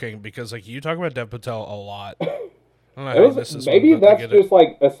 shocking because like you talk about Dev Patel a lot. Maybe that's just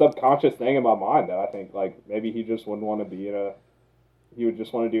like a subconscious thing in my mind that I think like maybe he just wouldn't want to be he would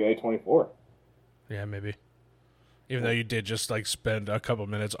just want to do A24. Yeah, maybe. Even though you did just like spend a couple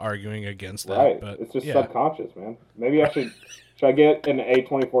minutes arguing against that. Right. But it's just subconscious, man. Maybe I should I get an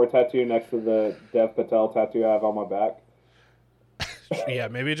A24 tattoo next to the Dev Patel tattoo I have on my back? Yeah,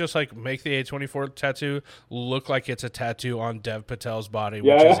 maybe just like make the A24 tattoo look like it's a tattoo on Dev Patel's body,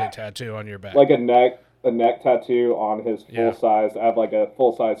 which is a tattoo on your back. Like a neck tattoo on his full size. I have like a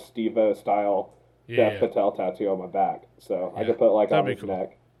full size Steve-O style Dev Patel tattoo on my back. So I could put like on his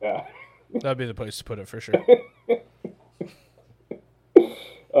neck. Yeah. That'd be the place to put it for sure.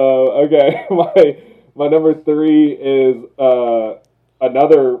 Okay. My number 3 is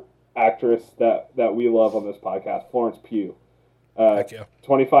another actress that we love on this podcast, Florence Pugh. Heck yeah.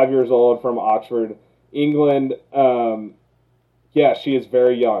 25 years old from Oxford, England. Yeah, she is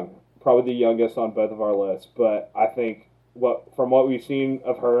very young, probably the youngest on both of our lists. But I think from what we've seen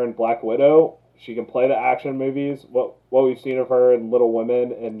of her in Black Widow, she can play the action movies. What we've seen of her in Little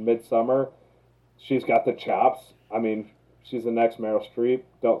Women and Midsummer, she's got the chops. I mean, she's the next Meryl Streep.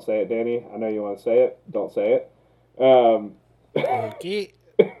 Don't say it, Danny. I know you want to say it. Don't say it. Okay.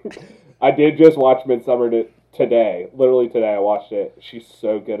 I did just watch Midsummer today. Literally today, I watched it. She's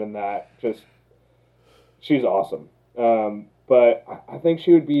so good in that. She's awesome. But I think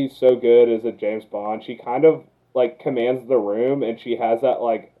she would be so good as a James Bond. She kind of like commands the room, and she has that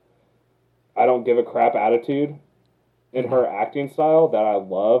like I don't give a crap attitude in her acting style that I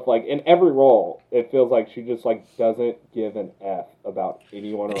love. Like in every role, it feels like she just like doesn't give an F about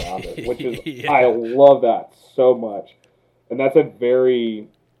anyone around her, which is Yeah. I love that so much, and that's a very,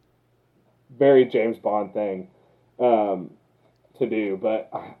 very James Bond thing to do.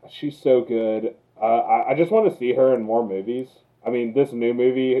 But she's so good. I just want to see her in more movies. I mean, this new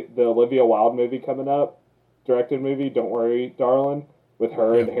movie, the Olivia Wilde movie coming up, directed movie, Don't Worry, Darling, with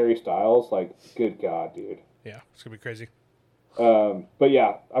her and Harry Styles. Like, good God, dude. Yeah, it's going to be crazy. But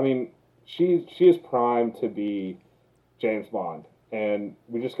yeah, I mean, she is primed to be James Bond. And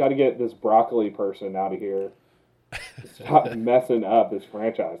we just got to get this broccoli person out of here. Stop messing up this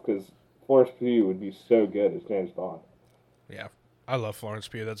franchise, because Florence Pugh would be so good as James Bond. Yeah, I love Florence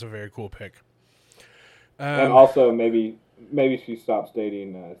Pugh. That's a very cool pick. And also, maybe she stops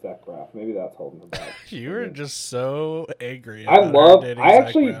dating Zach Braff. Maybe that's holding her back. You were just so angry. I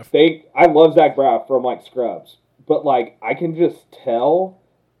actually think I love Zach Braff from like Scrubs, but like I can just tell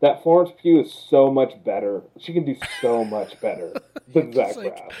that Florence Pugh is so much better. She can do so much better than Zach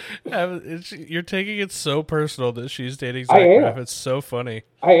Braff. You're taking it so personal that she's dating Zach Braff. It's so funny.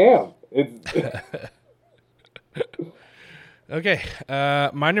 I am. Okay,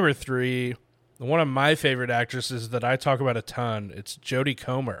 my number 3. One of my favorite actresses that I talk about a ton, it's Jodie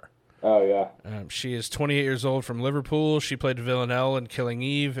Comer. Oh, yeah. She is 28 years old from Liverpool. She played Villanelle in Killing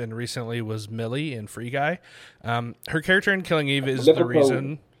Eve and recently was Millie in Free Guy. Her character in Killing Eve is the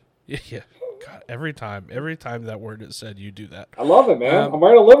reason... Yeah, God, every time that word is said, you do that. I love it, man. I'm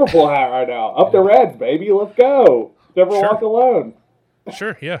wearing a Liverpool hat right now. Up the Reds, baby. Let's go. Never walk alone.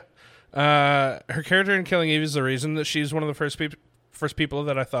 Sure, yeah. Her character in Killing Eve is the reason that she's one of the first people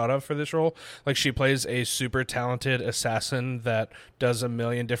that I thought of for this role. Like, she plays a super talented assassin that does a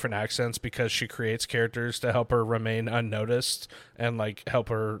million different accents because she creates characters to help her remain unnoticed and like help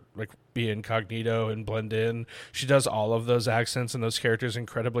her like be incognito and blend in. She does all of those accents and those characters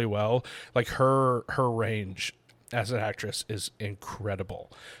incredibly well. Like her range as an actress is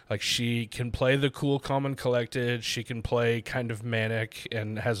incredible. Like, she can play the cool, calm, and collected. She can play kind of manic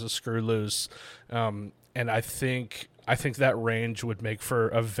and has a screw loose. And I think that range would make for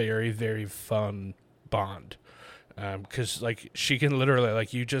a very, very fun Bond. Because like she can literally,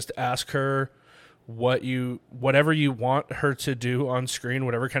 like, you just ask her whatever you want her to do on screen,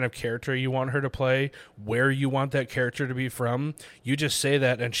 whatever kind of character you want her to play, where you want that character to be from, you just say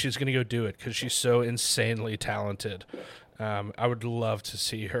that and she's going to go do it because she's so insanely talented. I would love to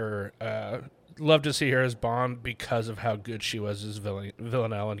see her as Bond because of how good she was as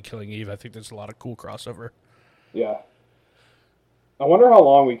Villanelle in Killing Eve. I think there's a lot of cool crossover. Yeah. I wonder how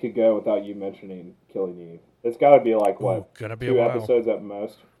long we could go without you mentioning Killing Eve. It's got to be like, what, gonna be 2 a while. episodes at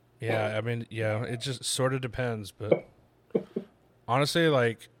most? Yeah, I mean, yeah, it just sort of depends, but honestly,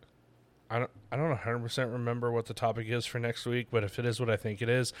 like, I don't 100% remember what the topic is for next week, but if it is what I think it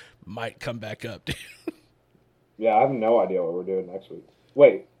is, might come back up, dude. Yeah, I have no idea what we're doing next week.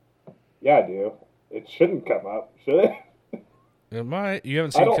 Wait. Yeah, I do. It shouldn't come up, should it? It might. You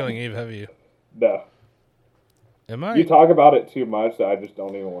haven't seen Killing Eve, have you? No. It might. You talk about it too much that I just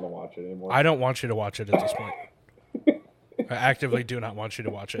don't even want to watch it anymore. I don't want you to watch it at this point. I actively do not want you to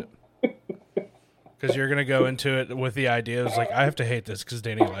watch it. Because you're going to go into it with the idea of, like, I have to hate this because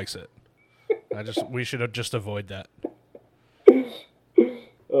Danny likes it. We should have just avoid that.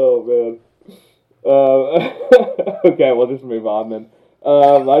 Oh, man. Okay, we'll just move on then.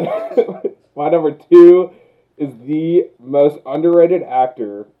 My number 2 is the most underrated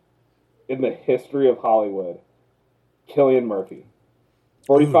actor in the history of Hollywood, Cillian Murphy.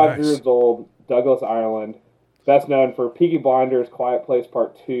 45 years old, Douglas, Ireland. Best known for Peaky Blinders, Quiet Place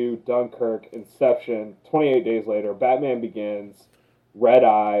Part 2, Dunkirk, Inception, 28 Days Later, Batman Begins, Red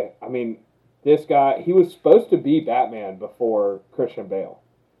Eye. I mean, this guy, he was supposed to be Batman before Christian Bale.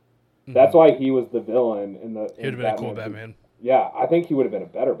 Mm-hmm. That's why he was the villain in the. He would have been a cool Batman. Yeah, I think he would have been a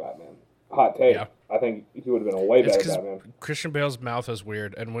better Batman. Hot take. Yeah. I think he would have been a way better Batman. Christian Bale's mouth is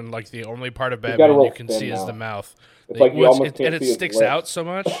weird, and when like the only part of got a Batman real you can see thin is the mouth. mouth. It's like you almost can't and it see his sticks lips. out so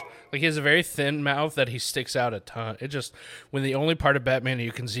much. Like he has a very thin mouth that he sticks out a ton. It just when the only part of Batman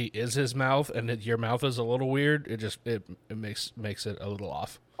you can see is his mouth, and your mouth is a little weird. It makes it a little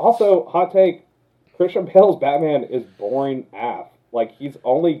off. Also, hot take: Christian Bale's Batman is boring AF. Like he's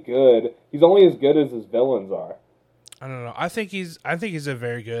only as good as his villains are. I don't know. I think he's a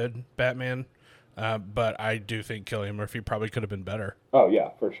very good Batman, but I do think Cillian Murphy probably could have been better. Oh yeah,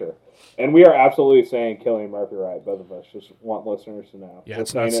 for sure. And we are absolutely saying Cillian Murphy right, both of us. Just want listeners to know. Yeah,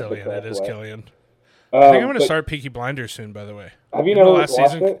 it's not Cillian. It is Cillian. I think I'm going to start Peaky Blinders soon. By the way, have you never watched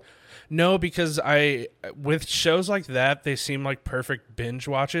it? No, because with shows like that, they seem like perfect binge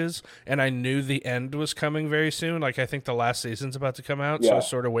watches, and I knew the end was coming very soon. Like I think the last season's about to come out, so I was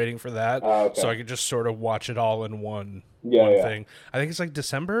sort of waiting for that, so I could just sort of watch it all in one thing. I think it's like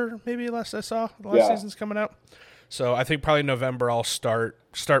December, maybe last I saw the last season's coming out. So I think probably November I'll start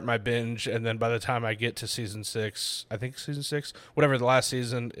my binge, and then by the time I get to season 6, I think season 6, whatever the last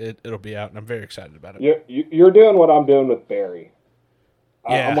season, it'll be out, and I'm very excited about it. You're doing what I'm doing with Barry.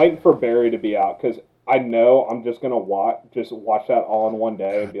 Yeah. I'm waiting for Barry to be out because I know I'm just gonna watch that all in one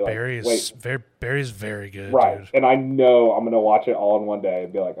day and be like, Barry's very good, right? Dude. And I know I'm gonna watch it all in one day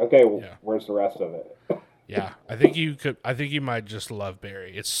and be like, okay, well, where's the rest of it? Yeah, I think you might just love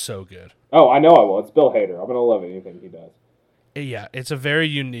Barry. It's so good. Oh, I know I will. It's Bill Hader. I'm gonna love anything he does. Yeah, it's a very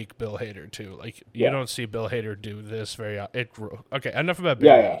unique Bill Hader too. Like you don't see Bill Hader do this very. Okay, enough about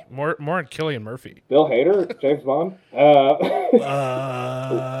Barry. Yeah. More on Cillian Murphy. Bill Hader, James Bond.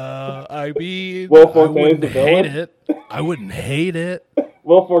 I mean, Will Forte's the villain. I wouldn't hate it.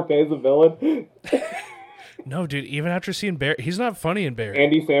 Will Forte's the villain. No, dude. Even after seeing Barry, he's not funny in Barry.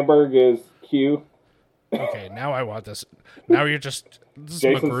 Andy Samberg is Q. Okay, now I want this. Now you're just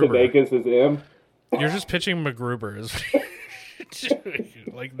Jason Sudeikis is M. You're just pitching MacGruber as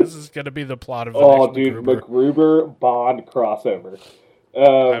like this is gonna be the plot of the next MacGruber Bond crossover.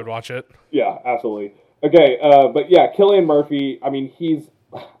 I would watch it. Yeah, absolutely. Okay, but yeah, Cillian Murphy. I mean,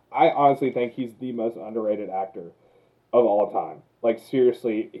 I honestly think he's the most underrated actor of all time. Like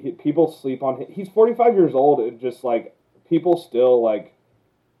seriously, people sleep on him. He's 45 years old, and just like people still like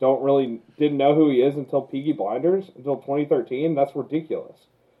didn't know who he is until Peaky Blinders, until 2013. That's ridiculous.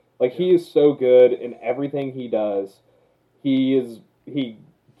 Like he is so good in everything he does. He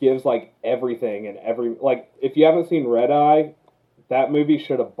gives like everything and if you haven't seen Red Eye, that movie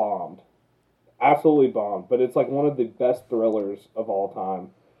should have bombed. Absolutely bombed, but it's like one of the best thrillers of all time.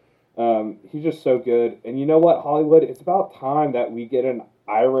 He's just so good. And you know what, Hollywood, it's about time that we get an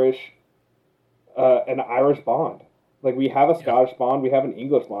Irish Bond. Like we have a Scottish Bond, we have an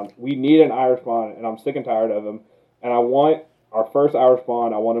English Bond. We need an Irish Bond, and I'm sick and tired of him. And I want our first Irish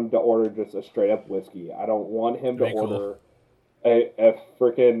Bond, I want him to order just a straight up whiskey. I don't want him to order a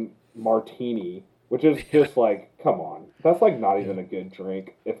freaking martini, which is just like, come on. That's like not even a good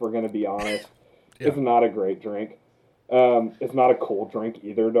drink, if we're going to be honest. It's not a great drink. It's not a cool drink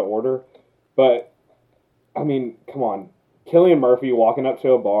either to order. But, I mean, come on. Cillian Murphy walking up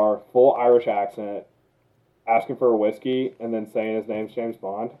to a bar, full Irish accent, asking for a whiskey, and then saying his name's James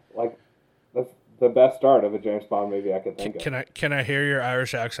Bond. Like, that's the best start of a James Bond movie I could think of. Can I hear your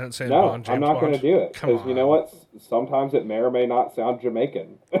Irish accent saying no, Bond, James I'm not going to do it. Because you know what? Sometimes it may or may not sound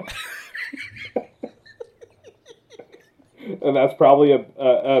Jamaican. And that's probably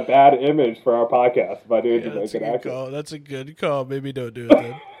a bad image for our podcast by doing Jamaican accent. That's a good call. Maybe don't do it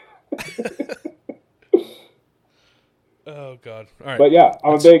then. Oh, God. All right. But yeah,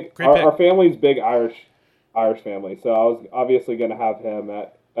 our family's big Irish family. So I was obviously going to have him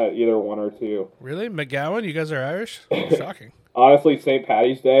at either one or two. Really? McGowan? You guys are Irish? Shocking. Honestly, St.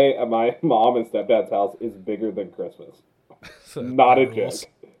 Patty's Day at my mom and stepdad's house is bigger than Christmas. Not a joke.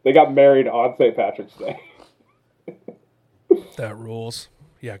 They got married on St. Patrick's Day. That rules.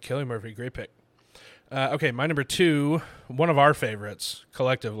 Yeah, Cillian Murphy, great pick. Okay, my number 2, one of our favorites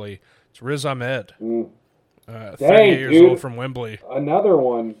collectively. It's Riz Ahmed. 38 years old from Wembley.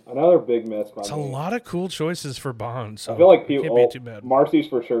 Another big miss by me. It's a lot of cool choices for Bond. So I feel like people, can't be too bad. Marcy's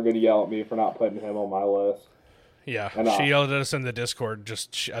for sure going to yell at me for not putting him on my list. Yeah, she yelled at us in the Discord.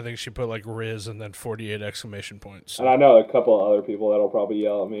 I think she put like Riz and then 48 exclamation points. So. And I know a couple of other people that'll probably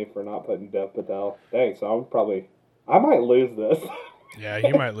yell at me for not putting Dev Patel. Dang, so I might lose this. Yeah,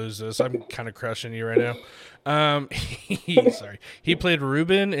 you might lose this. I'm kind of crushing you right now. He played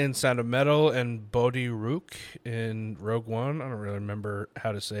Ruben in Sound of Metal and Bodhi Rook in Rogue One. I don't really remember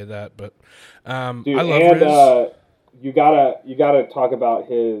how to say that, but dude, I love Riz. You gotta talk about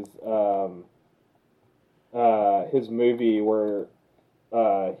his movie where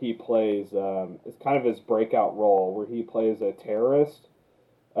he plays. It's kind of his breakout role where he plays a terrorist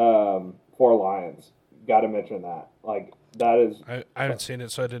for Lions. Got to mention that. Like that is. I haven't seen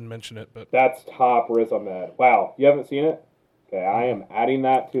it, so I didn't mention it. But that's top Riz Ahmed. Wow, you haven't seen it? Okay, I am adding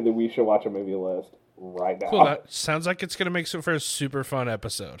that to the We Should Watch a Movie list right now. Cool. That sounds like it's gonna make for a super fun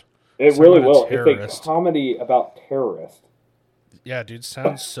episode. It really will. It's a comedy about terrorists. Yeah, dude,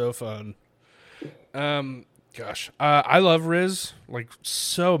 sounds so fun. Gosh, I love Riz like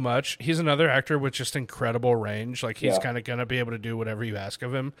so much. He's another actor with just incredible range. Like he's kind of gonna be able to do whatever you ask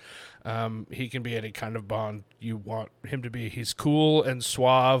of him. He can be any kind of Bond you want him to be. He's cool and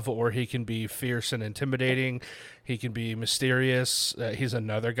suave, or he can be fierce and intimidating. He can be mysterious. He's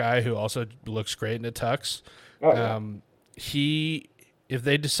another guy who also looks great in a tux. Oh, yeah. If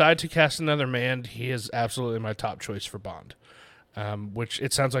they decide to cast another man, he is absolutely my top choice for Bond. Which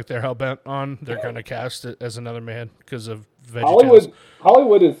it sounds like they're hell-bent on. They're going to cast it as another man because of VeggieTales.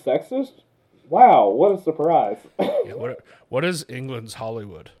 Hollywood is sexist? Wow, what a surprise. Yeah, what is England's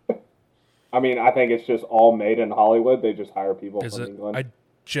Hollywood? I mean, I think it's just all made in Hollywood. They just hire people from England. I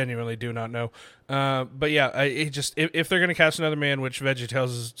genuinely do not know. But yeah, if they're going to cast another man, which VeggieTales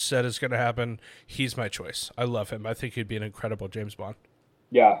has said is going to happen, he's my choice. I love him. I think he'd be an incredible James Bond.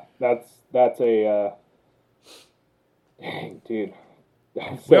 Yeah, that's a... Dang, dude.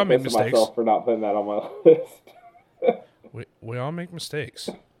 I'm we so all make pissed at mistakes. myself for not putting that on my list. we all make mistakes.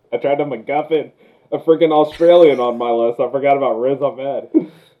 I tried to MacGuffin a freaking Australian on my list. I forgot about Riz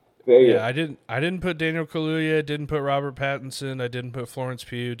Ahmed. Yeah, I didn't put Daniel Kaluuya, didn't put Robert Pattinson, I didn't put Florence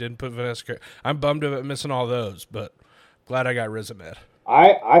Pugh, didn't put Vanessa. I'm bummed about missing all those, but glad I got Riz Ahmed.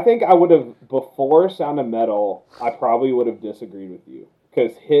 I think I would have, before Sound of Metal, I probably would have disagreed with you.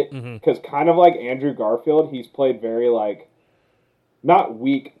 Because kind of like Andrew Garfield, he's played very, like, not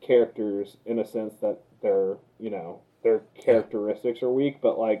weak characters in a sense that their characteristics are weak,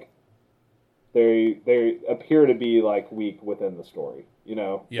 but, like, they appear to be, like, weak within the story.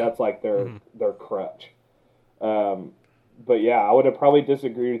 That's, like, their crutch. But, yeah, I would have probably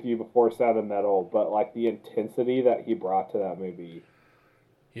disagreed with you before Sound of Metal, but, like, the intensity that he brought to that movie...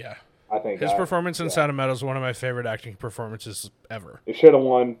 Yeah. I think his performance in Sound of Metal is one of my favorite acting performances ever. It should have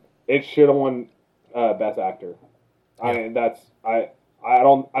won. It should have won Best Actor. Yeah. I mean, I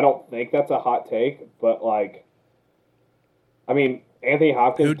don't think that's a hot take, but like, I mean, Anthony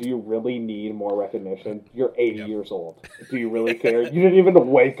Hopkins. Do you really need more recognition? You're 80 years old. Do you really care? You didn't even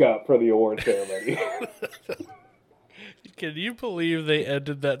wake up for the award ceremony. Can you believe they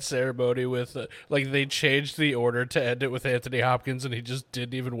ended that ceremony with, they changed the order to end it with Anthony Hopkins, and he just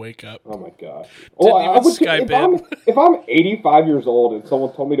didn't even wake up? Oh, my gosh. If I'm 85 years old and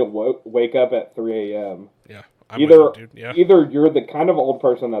someone told me to wake up at 3 a.m., yeah, either you're the kind of old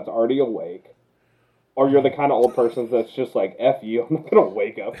person that's already awake, or you're the kind of old person that's just like, F you, I'm not going to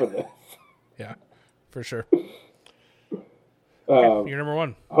wake up for this. Yeah, for sure. Okay, you're number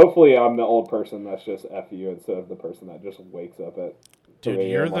one. Hopefully, I'm the old person that's just F you instead of the person that just wakes up at. Dude,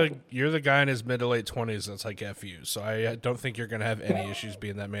 you're the guy in his mid to late 20s that's like F you. So I don't think you're gonna have any issues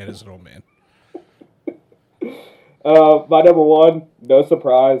being that man as an old man. My number one, no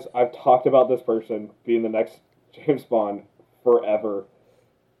surprise. I've talked about this person being the next James Bond forever.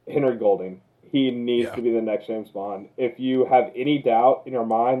 Henry Golding. He needs to be the next James Bond. If you have any doubt in your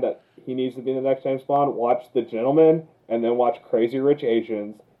mind that he needs to be the next James Bond, watch The Gentleman. And then watch Crazy Rich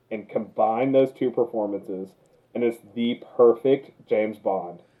Asians and combine those two performances, and it's the perfect James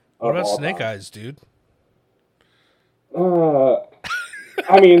Bond. What about Snake Eyes, dude?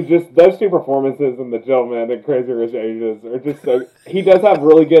 I mean, just those two performances in The Gentleman and Crazy Rich Asians are just so... He does have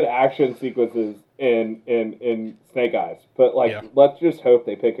really good action sequences in Snake Eyes, but, let's just hope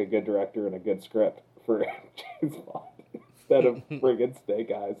they pick a good director and a good script for James Bond instead of friggin' Snake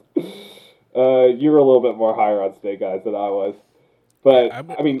Eyes. You were a little bit more higher on Snake Eyes than I was. But,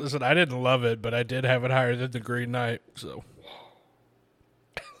 I mean... Listen, I didn't love it, but I did have it higher than The Green Knight, so...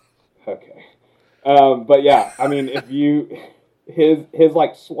 Okay. But, yeah, I mean, if you... His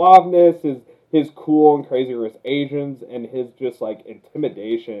suaveness, his cool and Crazy Rich Asians, and his just,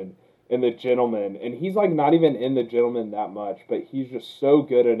 intimidation in The Gentleman. And he's, not even in The Gentleman that much, but he's just so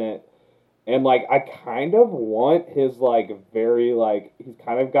good in it. And, I kind of want his, very, he's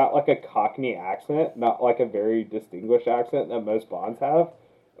kind of got, a Cockney accent, not, a very distinguished accent that most Bonds have.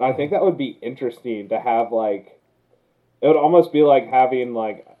 And I think that would be interesting to have, it would almost be like having,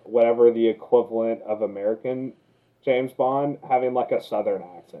 whatever the equivalent of American James Bond, having, a Southern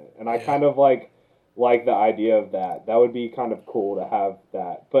accent. And I kind of like the idea of that. That would be kind of cool to have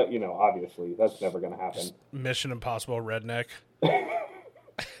that. But, obviously, that's never going to happen. Mission Impossible redneck.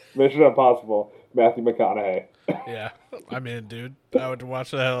 Mission Impossible, Matthew McConaughey. Yeah, I'm in, dude. I would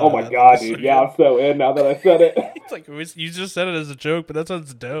watch the hell out Oh of my that. god, That'd be dude! so Yeah, good. I'm so in now that I said it. It's like you just said it as a joke, but that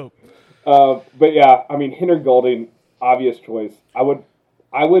sounds dope. But yeah, I mean, Henry Golding, obvious choice. I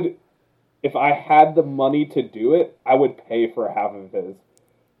would, if I had the money to do it, I would pay for half of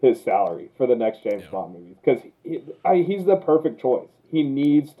his salary for the next James Bond movies because he's the perfect choice. He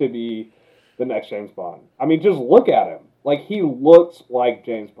needs to be the next James Bond. I mean, just look at him. Like, he looks like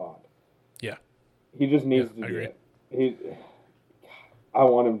James Bond. Yeah. He just needs to do it. I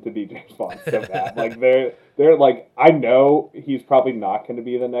want him to be James Bond so bad. Like, they're like, I know he's probably not going to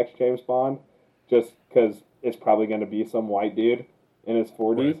be the next James Bond just because it's probably going to be some white dude in his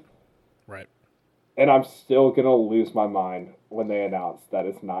 40s. Right. And I'm still going to lose my mind when they announce that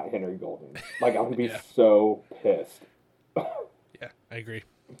it's not Henry Golding. Like, I'm going to be so pissed. Yeah, I agree.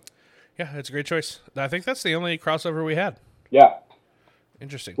 Yeah, it's a great choice. I think that's the only crossover we had. Yeah.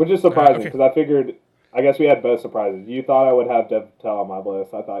 Interesting. Which is surprising because I figured, I guess we had both surprises. You thought I would have Dev Patel on my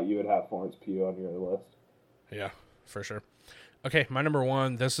list. I thought you would have Florence Pugh on your list. Yeah, for sure. Okay, my number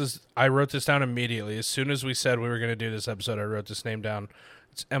one, I wrote this down immediately. As soon as we said we were going to do this episode, I wrote this name down.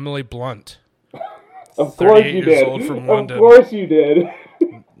 It's Emily Blunt. Of course you did. Of course you did.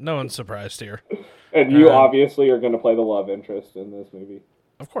 No one's surprised here. And you obviously are going to play the love interest in this movie.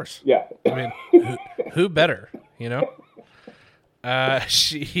 Of course. Yeah. I mean, who better, you know?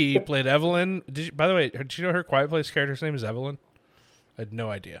 She played Evelyn. By the way, did you know her Quiet Place character's name is Evelyn? I had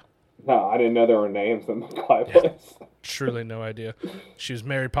no idea. No, I didn't know there were names in the Quiet Place. Truly no idea. She was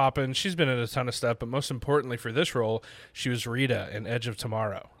Mary Poppins. She's been in a ton of stuff, but most importantly for this role, she was Rita in Edge of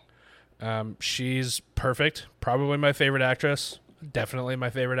Tomorrow. She's perfect. Probably my favorite actress. Definitely my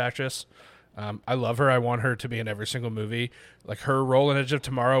favorite actress. I love her. I want her to be in every single movie. Like, her role in Edge of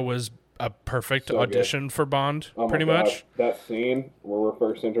Tomorrow was a perfect audition for Bond, pretty much. That scene where we're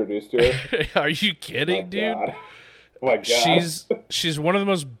first introduced to her. Are you kidding, dude? God. Oh my God. She's one of the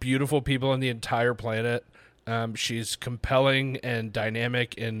most beautiful people on the entire planet. She's compelling and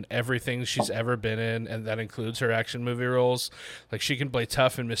dynamic in everything she's ever been in, and that includes her action movie roles. Like, she can play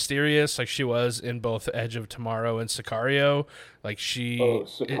tough and mysterious, like she was in both Edge of Tomorrow and Sicario. Like,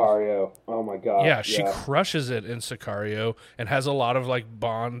 Sicario. Oh my God. Yeah, she crushes it in Sicario and has a lot of like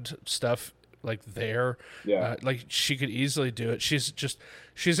Bond stuff like there. Yeah. Like, she could easily do it.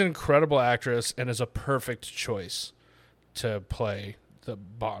 She's an incredible actress and is a perfect choice to play the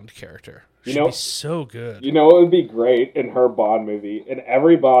Bond character. She'd be so good. You know what would be great in her Bond movie? In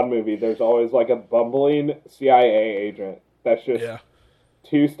every Bond movie, there's always like a bumbling CIA agent that's just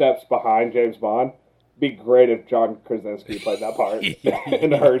 2 steps behind James Bond. Be great if John Krasinski played that part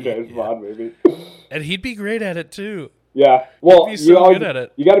in her James Bond movie. And he'd be great at it too. Yeah. Well, he'd be so good at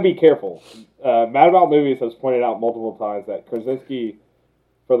it. You got to be careful. Mad About Movies has pointed out multiple times that Krasinski,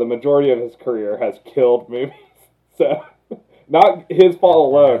 for the majority of his career, has killed movies. So... Not his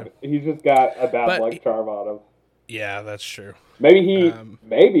fault alone. He's just got a bad luck charm on him. Yeah, that's true.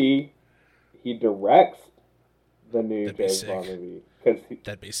 Maybe he directs the new James Bond movie.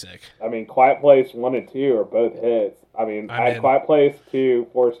 That'd be sick. I mean, Quiet Place 1 and 2 are both hits. I mean, I had Quiet Place 2,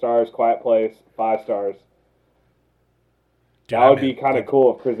 4 stars. Quiet Place 5 stars. Dude, that would be kind of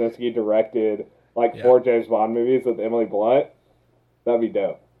cool if Krasinski directed 4 James Bond movies with Emily Blunt. That'd be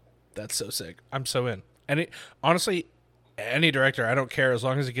dope. That's so sick. I'm so in. And honestly, any director, I don't care, as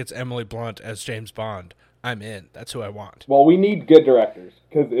long as it gets Emily Blunt as James Bond, I'm in. That's who I want. Well, we need good directors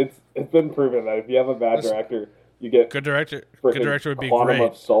because it's been proven that if you have a bad director, you get good director. Good director would be Quantum great.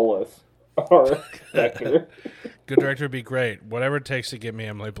 Of Solace or Spectre. Good director would be great. Whatever it takes to get me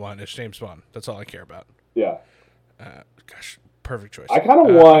Emily Blunt, it's James Bond. That's all I care about. Yeah. Gosh, perfect choice. I kind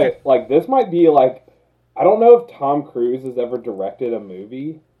of want this might be I don't know if Tom Cruise has ever directed a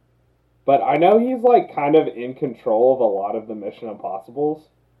movie. But I know he's kind of in control of a lot of the Mission Impossibles.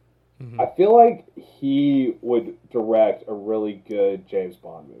 Mm-hmm. I feel like he would direct a really good James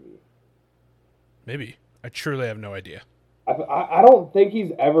Bond movie. Maybe. I truly have no idea. I don't think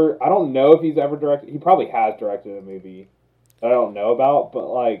he's ever... I don't know if he's ever directed... He probably has directed a movie that I don't know about,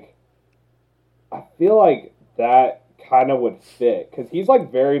 but I feel like that kind of would fit. Because he's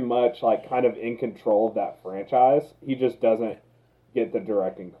very much kind of in control of that franchise. He just doesn't get the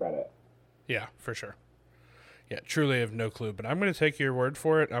directing credit. Yeah, for sure. Yeah, truly have no clue, but I'm going to take your word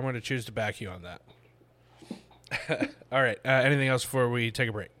for it. I'm going to choose to back you on that. All right. Anything else before we take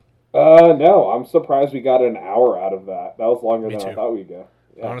a break? No. I'm surprised we got an hour out of that. That was longer than I thought we'd go.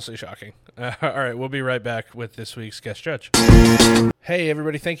 Yeah. Honestly shocking. All right, we'll be right back with this week's guest judge. Hey,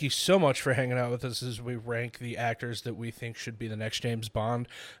 everybody. Thank you so much for hanging out with us as we rank the actors that we think should be the next James Bond.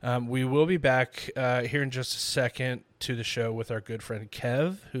 We will be back here in just a second to the show with our good friend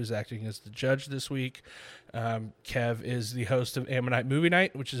Kev, who's acting as the judge this week. Kev is the host of Ammonite Movie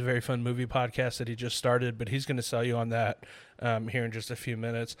Night, which is a very fun movie podcast that he just started, but he's going to sell you on that here in just a few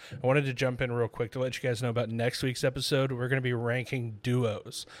minutes. I wanted to jump in real quick to let you guys know about next week's episode. We're going to be ranking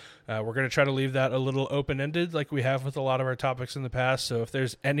duos. We're going to try to leave that a little open-ended like we have with a lot of our topics in the past. So if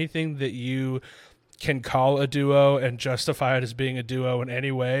there's anything that you can call a duo and justify it as being a duo in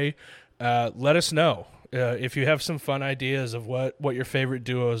any way, let us know. If you have some fun ideas of what your favorite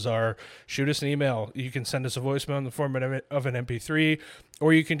duos are, shoot us an email. You can send us a voicemail in the form of an MP3,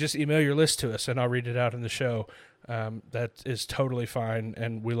 or you can just email your list to us, and I'll read it out in the show. That is totally fine,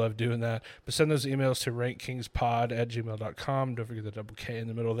 and we love doing that. But send those emails to rankkingspod@gmail.com. Don't forget the double K in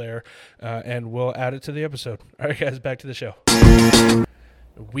the middle there, and we'll add it to the episode. All right, guys, back to the show.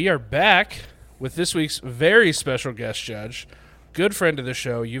 We are back with this week's very special guest judge, good friend of the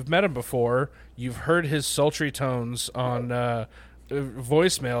show. You've met him before. You've heard his sultry tones on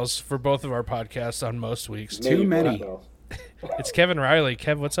voicemails for both of our podcasts on most weeks. Too many. It's Kevin Reilly.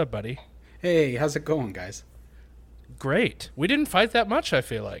 Kev, what's up, buddy? Hey, how's it going, guys? Great. We didn't fight that much, I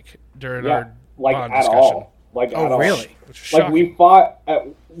feel like, during our bond at discussion. all. At all. Really? We fought.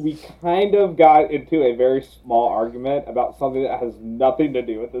 We kind of got into a very small argument about something that has nothing to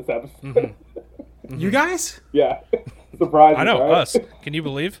do with this episode. Mm-hmm. You guys? Yeah. Surprising. I know, right? us. Can you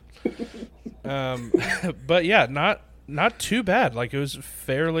believe? But yeah, not too bad. Like, it was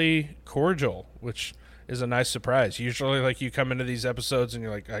fairly cordial, which is a nice surprise. Usually, like, you come into these episodes and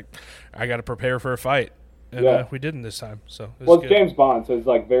you're like, I got to prepare for a fight. And we didn't this time. So it was it's James Bond, so it's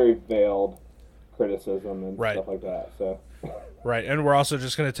like very veiled criticism and stuff like that. So right, and we're also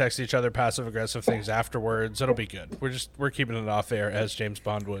just going to text each other passive aggressive things afterwards. It'll be good. We're keeping it off air as James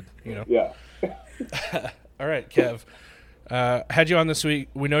Bond would, you know. Yeah. All right, Kev. Had you on this week.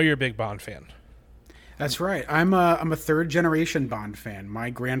 We know you're a big Bond fan. That's right. I'm a third generation Bond fan. My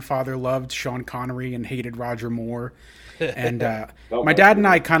grandfather loved Sean Connery and hated Roger Moore. And my dad and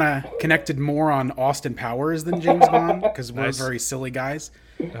I kind of connected more on Austin Powers than James Bond because we're very silly guys.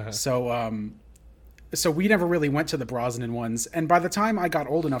 So we never really went to the Brosnan ones. And by the time I got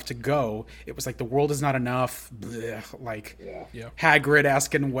old enough to go, it was like The World Is Not Enough. Blech, Hagrid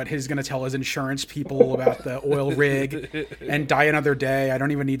asking what he's going to tell his insurance people about the oil rig, and Die Another Day. I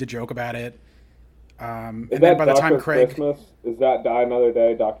don't even need to joke about it. And then by the time Craig, is that Die Another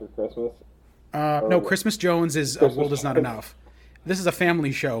Day, Dr. Christmas? No, Christmas Jones is A World Is Not Enough. This is a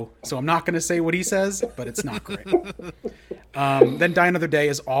family show, so I'm not going to say what he says, but it's not great. Then Die Another Day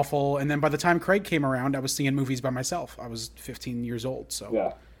is awful, and then by the time Craig came around, I was seeing movies by myself. I was 15 years old,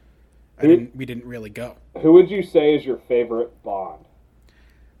 so we didn't really go. Who would you say is your favorite Bond?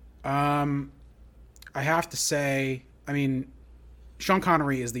 I have to say, I mean, Sean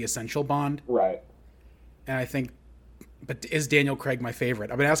Connery is the essential Bond. Right. And I think, but is Daniel Craig my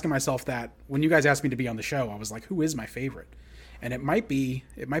favorite? I've been asking myself that. When you guys asked me to be on the show, I was like, who is my favorite? And it might be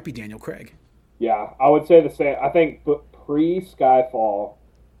Daniel Craig. Yeah, I would say the same. I think pre-Skyfall,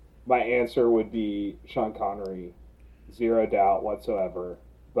 my answer would be Sean Connery, zero doubt whatsoever.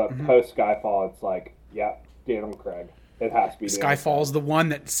 But post-Skyfall, it's like, Daniel Craig. It has to be Daniel Skyfall's Craig. The one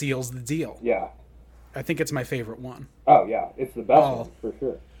that seals the deal. Yeah. I think it's my favorite one. Oh, yeah. It's the best one, for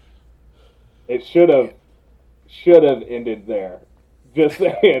sure. It should have ended there. Just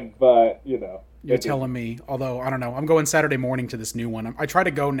saying, but, you know. You're telling me, although, I don't know. I'm going Saturday morning to this new one. I try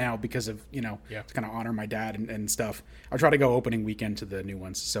to go now because of, to kind of honor my dad and stuff. I try to go opening weekend to the new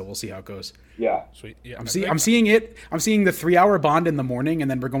ones, so we'll see how it goes. Yeah. Sweet. Yeah. I'm seeing it. I'm seeing the 3-hour Bond in the morning,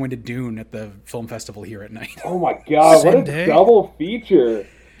 and then we're going to Dune at the film festival here at night. Oh, my God. What a double feature.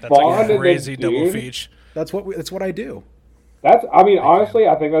 That's Bond like a crazy double feature. That's what I do. Honestly,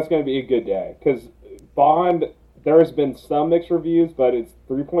 I think that's going to be a good day because Bond, there has been some mixed reviews, but it's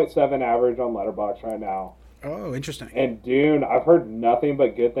 3.7 average on Letterboxd right now. Oh, interesting. And Dune, I've heard nothing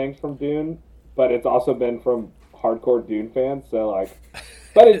but good things from Dune, but it's also been from hardcore Dune fans. So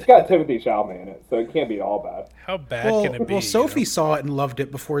but it's got Timothée Chalamet in it, so it can't be all bad. How bad can it be? Well, Sophie saw it and loved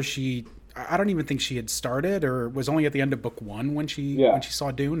it before she. I don't even think she had started or was only at the end of book 1 when she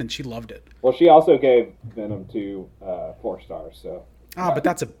saw Dune, and she loved it. Well, she also gave Venom 2 4 stars. So. But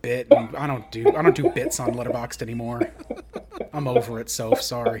that's a bit. I don't do bits on Letterboxd anymore. I'm over it, Soph.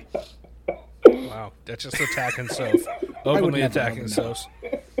 Sorry. Wow, that's just attacking Soph. Openly attacking Soph.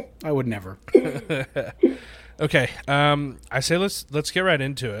 I would never. Okay, I say let's get right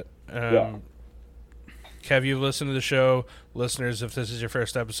into it. Kev, you've listened to the show. Listeners, if this is your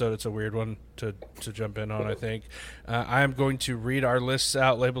first episode, it's a weird one to jump in on, I think. I am going to read our lists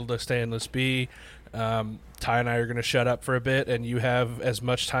out, labeled List A and List B. Ty and I are going to shut up for a bit, and you have as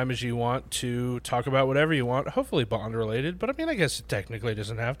much time as you want to talk about whatever you want, hopefully Bond related, but I mean, I guess it technically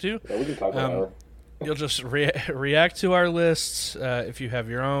doesn't have to. Yeah, we can talk about it. You'll just react to our lists. If you have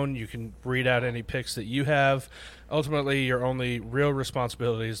your own, you can read out any picks that you have. Ultimately, your only real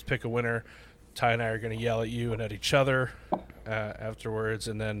responsibility is to pick a winner. Ty and I are going to yell at you and at each other afterwards,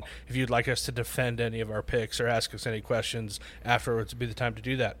 and then if you'd like us to defend any of our picks or ask us any questions afterwards, would be the time to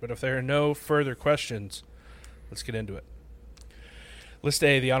do that. But if there are no further questions, let's get into it. List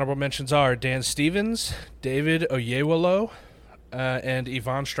A, the honorable mentions are Dan Stevens, David Oyelowo, and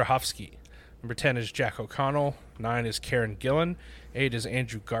Ivan Strahovski. Number 10 is Jack O'Connell. 9 is Karen Gillan. 8 is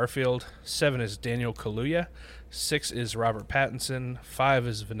Andrew Garfield. 7 is Daniel Kaluuya. 6 is Robert Pattinson. 5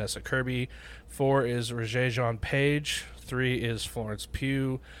 is Vanessa Kirby. 4 is Regé-Jean Page. 3 is Florence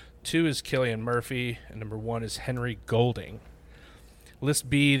Pugh. 2 is Cillian Murphy. And number 1 is Henry Golding.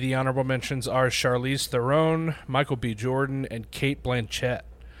 List B, the honorable mentions are Charlize Theron, Michael B. Jordan, and Cate Blanchett.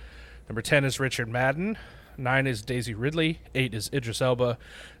 Number 10 is Richard Madden. 9 is Daisy Ridley. 8 is Idris Elba.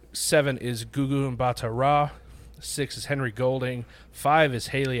 7 is Gugu Mbatha-Raw. 6 is Henry Golding. 5 is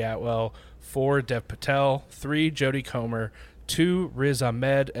Haley Atwell. 4, Dev Patel. 3, Jodie Comer. 2, Riz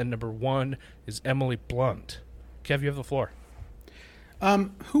Ahmed. And number 1 is Emily Blunt. Kev, you have the floor.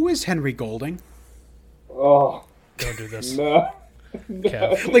 Who is Henry Golding? Oh. Don't do this. No.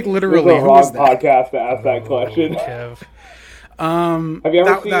 Kev. Like, literally, This is the who is wrong that? podcast to ask that question. Kev. Have you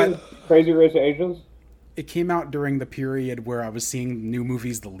ever seen Crazy Rich Asians? It came out during the period where I was seeing new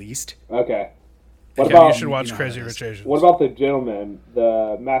movies the least. Okay. What Kev, about you should watch you know Crazy how it Rich is. Asians. what about The Gentleman,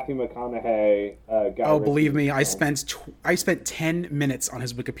 the Matthew McConaughey guy? Oh, believe me, I spent 10 minutes on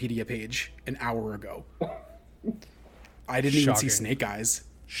his Wikipedia page an hour ago. I didn't even see Shocking. Snake Eyes.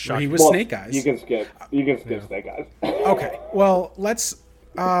 Shocking. He was Well, Snake Eyes. You can skip. You can skip Snake Eyes. Okay. Well, let's.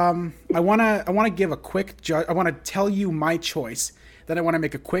 I wanna give a quick. I want to tell you my choice. Then I want to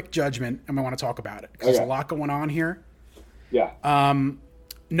make a quick judgment, and I want to talk about it because there's a lot going on here. Yeah.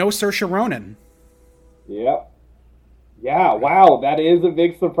 No Saoirse Ronan. Yep. Yeah. Wow. That is a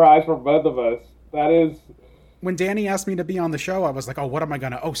big surprise for both of us. That is. When Danny asked me to be on the show, I was like, "Oh, what am I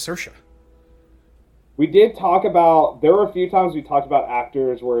gonna? Oh, Saoirse." We did talk about. There were a few times we talked about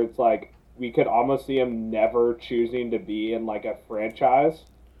actors where it's like we could almost see them never choosing to be in like a franchise.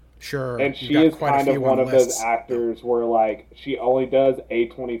 Sure. And you've she got is quite a kind of few one on of lists. those actors where like she only does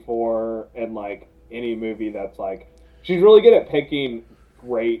A24 and like any movie that's like she's really good at picking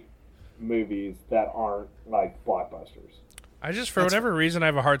great movies that aren't like blockbusters. I just, for whatever reason, I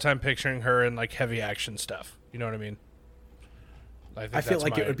have a hard time picturing her in like heavy action stuff. You know what I mean? I feel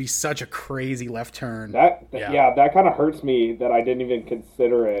like it would be such a crazy left turn. That kind of hurts me that I didn't even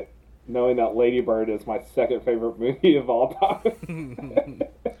consider it, knowing that Lady Bird is my second favorite movie of all time.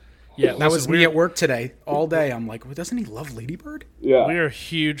 Yeah, That was me at work today, all day. I'm like, well, doesn't he love Lady Bird? Yeah. We are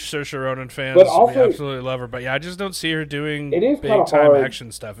huge Saoirse Ronan fans. But also- we absolutely love her. But yeah, I just don't see her doing It is big kinda time hard.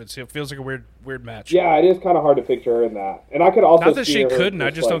 action stuff. It feels like a weird match. Yeah, it is kind of hard to picture her in that. And I could also Not that see she her couldn't.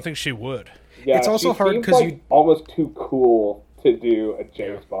 I just like, don't think she would. Yeah, It's also she hard seems 'cause like you- almost too cool to do a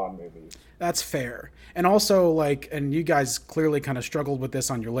James Bond movie. That's fair. And also, like, and you guys clearly kind of struggled with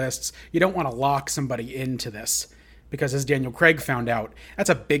this on your lists. You don't want to lock somebody into this because, as Daniel Craig found out, that's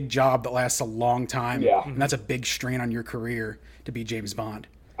a big job that lasts a long time. Yeah. And that's a big strain on your career to be James Bond.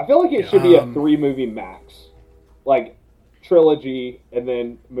 I feel like it should be a 3-movie max, like trilogy, and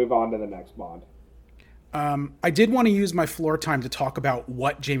then move on to the next Bond. I did want to use my floor time to talk about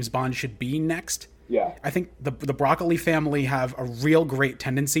what James Bond should be next. Yeah. I think the Broccoli family have a real great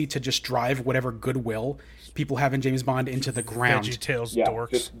tendency to just drive whatever goodwill people have in James Bond into the ground. VeggieTales Yeah,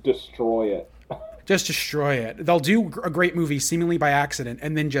 dorks. just destroy it. Just destroy it. They'll do a great movie seemingly by accident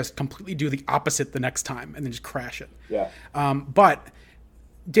and then just completely do the opposite the next time and then just crash it. Yeah. But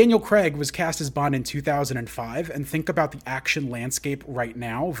Daniel Craig was cast as Bond in 2005, and think about the action landscape right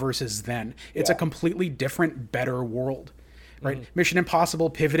now versus then. It's a completely different, better world. Right? Mission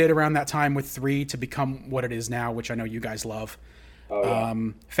Impossible pivoted around that time with 3 to become what it is now, which I know you guys love. Oh, yeah.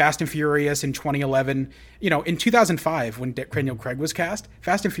 Fast and Furious in 2011. You know, in 2005, when Daniel Craig was cast,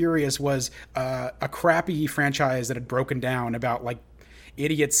 Fast and Furious was a crappy franchise that had broken down about, like,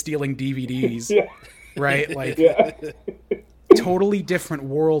 idiots stealing DVDs. Yeah. Right? Like, Yeah. totally different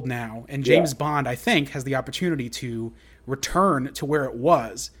world now. And James Bond, I think, has the opportunity to return to where it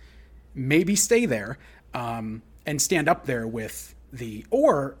was, maybe stay there, and stand up there with the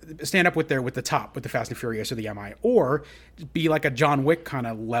top, with the Fast and Furious or the MI, or be like a John Wick kind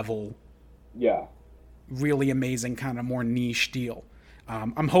of level, Yeah. really amazing kind of more niche deal.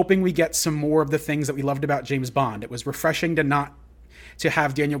 I'm hoping we get some more of the things that we loved about James Bond. It was refreshing to to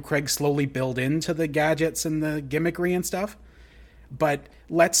have Daniel Craig slowly build into the gadgets and the gimmickry and stuff. But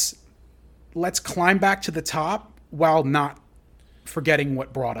let's climb back to the top while not forgetting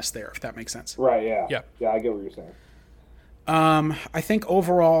what brought us there, if that makes sense. Right, yeah. Yeah, I get what you're saying. I think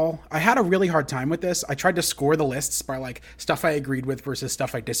overall, I had a really hard time with this. I tried to score the lists by like stuff I agreed with versus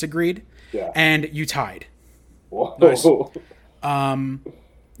stuff I disagreed. Yeah. And you tied. Whoa. Nice.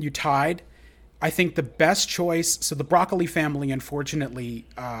 You tied. I think the best choice. So the Broccoli family, unfortunately,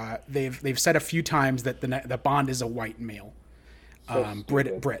 they've said a few times that the Bond is a white male,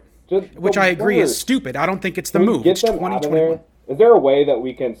 Brit, which I agree is stupid. I don't think it's the move. It's 2021. Is there a way that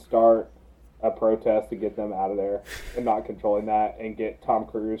we can start a protest to get them out of there and not controlling that, and get Tom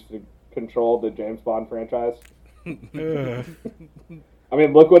Cruise to control the James Bond franchise? I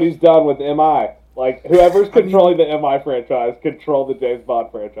mean, look what he's done with MI. Like, whoever's controlling the MI franchise, control the James Bond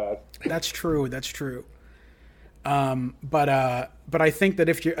franchise. That's true. But I think that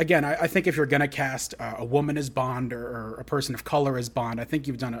I think if you're going to cast a woman as Bond or a person of color as Bond, I think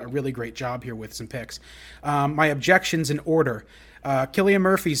you've done a really great job here with some picks. My objections in order. Cillian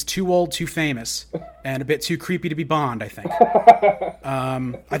Murphy's too old, too famous, and a bit too creepy to be Bond, I think.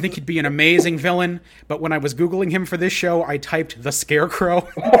 I think he'd be an amazing villain, but when I was Googling him for this show, I typed the Scarecrow.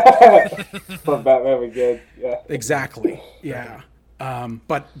 From Batman Begins, yeah. Exactly, yeah.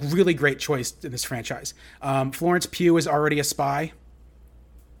 But really great choice in this franchise. Florence Pugh is already a spy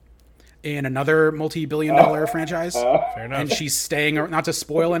in another multi-billion-dollar franchise. Fair enough. And she's staying, not to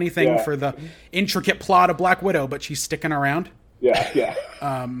spoil anything for the intricate plot of Black Widow, but she's sticking around. Yeah.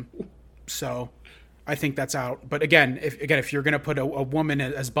 So I think that's out. But again, if you're going to put a woman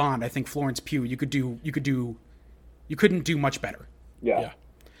as Bond, I think Florence Pugh, you couldn't do much better. Yeah.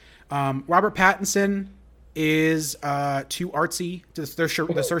 Robert Pattinson is too artsy to the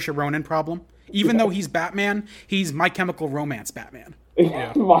Saoirse Ronan problem. Even though he's Batman, he's My Chemical Romance Batman.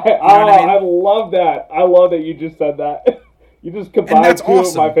 Yeah. I love that. I love that you just said that. You just combined two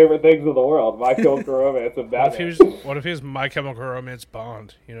of my favorite things in the world: My Chemical Romance and Batman. What if he was My Chemical Romance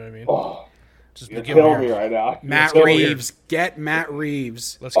Bond? You know what I mean? Oh, just you're killing me right now. Matt Reeves, get Matt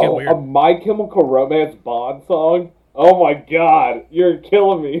Reeves. Let's get weird. A My Chemical Romance Bond song? Oh my God, you're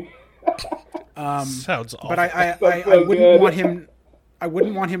killing me. Sounds awful. But I wouldn't want him. I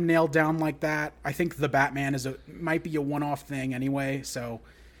wouldn't want him nailed down like that. I think the Batman might be a one-off thing anyway. So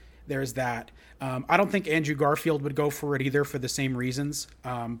there's that. I don't think Andrew Garfield would go for it either for the same reasons.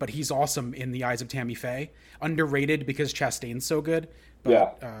 But he's awesome in the eyes of Tammy Faye. Underrated because Chastain's so good.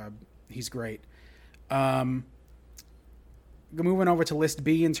 But he's great. Moving over to list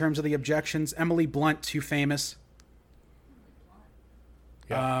B in terms of the objections. Emily Blunt, too famous.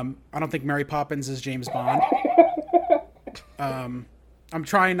 Yeah. I don't think Mary Poppins is James Bond. I'm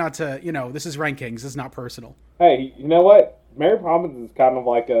trying not to, this is rankings. This is not personal. Hey, you know what? Mary Poppins is kind of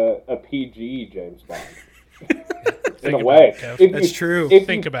like a PG James Bond. In a way. That's true. If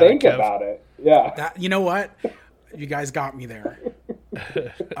think about it. Yeah. You know what? You guys got me there.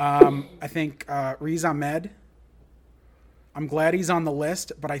 I think Riz Ahmed. I'm glad he's on the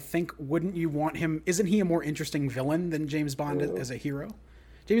list, but I think wouldn't you want him? Isn't he a more interesting villain than James Bond as a hero?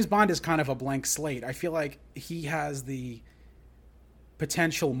 James Bond is kind of a blank slate. I feel like he has the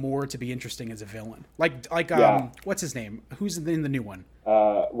potential more to be interesting as a villain. What's his name? Who's in the new one?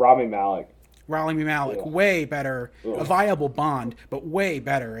 Rami Malek. Yeah. Way better. A viable Bond, but way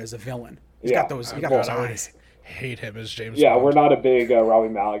better as a villain. He got those eyes. Hate him as James Bond. Bond. We're not a big Rami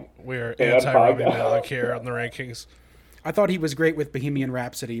Malek. We're anti-Rami Malek here on the rankings. I thought he was great with Bohemian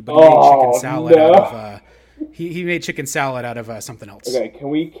Rhapsody, but he made chicken salad out of he made chicken salad out of something else. Okay, can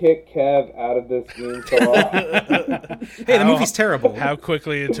we kick Kev out of this room so long? Hey, the movie's terrible. How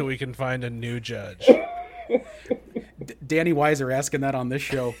quickly until we can find a new judge? Danny Weiser asking that on this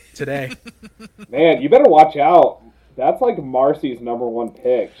show today. Man, you better watch out. That's like Marcy's number one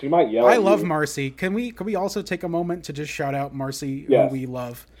pick. She might yell at you. I love Marcy. Can we also take a moment to just shout out Marcy, yes. who we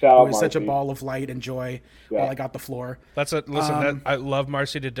love, who is such a ball of light and joy while I got the floor. I love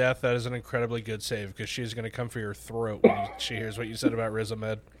Marcy to death. That is an incredibly good save because she's going to come for your throat when she hears what you said about Riz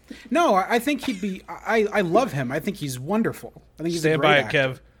Ahmed. No, I think he'd be. I love him. I think he's wonderful. I think he's a great actor.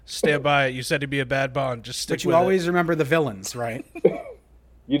 Kev. Stand by it. You said he'd be a bad Bond. Just stick with it. But you always remember the villains, right?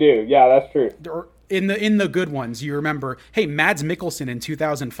 You do. Yeah, that's true. In the good ones, you remember, hey, Mads Mikkelsen in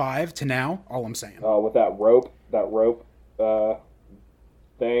 2005 to now, all I'm saying. With that rope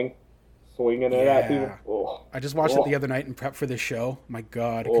thing, swinging it at people. Ugh. I just watched it the other night in prep for this show. My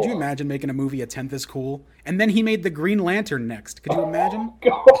God. Could you imagine making a movie A 10th is Cool? And then he made the Green Lantern next. Could you imagine?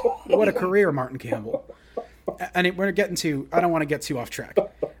 What a career, Martin Campbell. And I don't want to get too off track.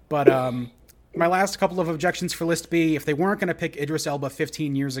 But my last couple of objections for List B, if they weren't going to pick Idris Elba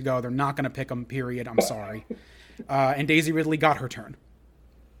 15 years ago, they're not going to pick him, period. I'm sorry. And Daisy Ridley got her turn.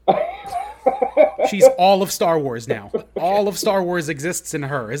 She's all of Star Wars now. All of Star Wars exists in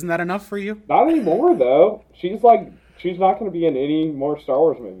her. Isn't that enough for you? Not anymore, though. She's not going to be in any more Star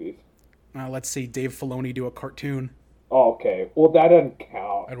Wars movies. Let's see Dave Filoni do a cartoon. Oh, okay. Well, that doesn't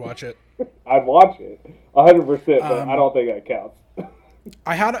count. I'd watch it. I'd watch it 100%, but I don't think that counts.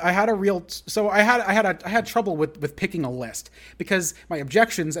 I had trouble with picking a list because my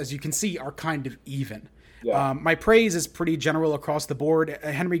objections, as you can see, are kind of even. Yeah. My praise is pretty general across the board.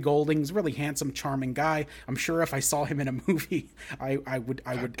 Henry Golding's a really handsome, charming guy. I'm sure if I saw him in a movie, I would.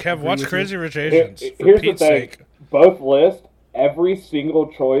 Kev, watch Crazy Rich Asians. Here's the thing: both lists, every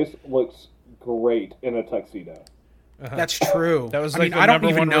single choice looks great in a tuxedo. That's true. That was the number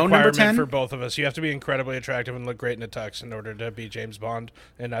one requirement for both of us. You have to be incredibly attractive and look great in a tux in order to be James Bond,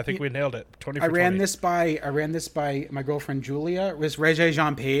 and I think we nailed it. 20 for 20. I ran this by my girlfriend Julia. Regé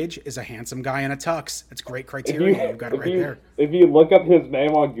Jean Page is a handsome guy in a tux. It's great criteria. You've got it right there. If you look up his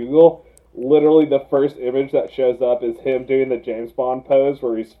name on Google, literally the first image that shows up is him doing the James Bond pose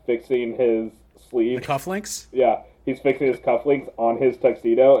where he's fixing his sleeve. The cufflinks? Yeah, he's fixing his cufflinks on his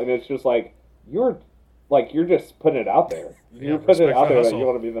tuxedo, and it's just like, you're just putting it out there. You're putting it out there that you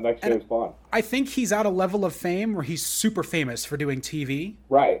want to be the next James Bond. I think he's at a level of fame where he's super famous for doing TV.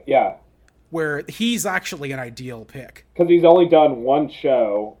 Right, yeah. Where he's actually an ideal pick. Because he's only done one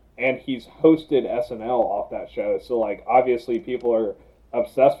show, and he's hosted SNL off that show. So, like, obviously people are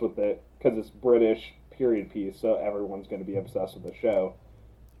obsessed with it because it's British period piece, so everyone's going to be obsessed with the show.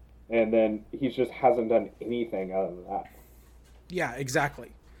 And then he just hasn't done anything other than that. Yeah,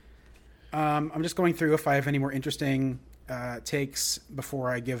 exactly. I'm just going through if I have any more interesting takes before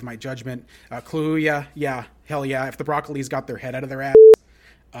I give my judgment. Clue, yeah, hell yeah. If the Broccoli's got their head out of their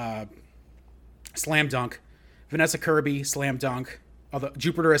ass, slam dunk. Vanessa Kirby, slam dunk. Although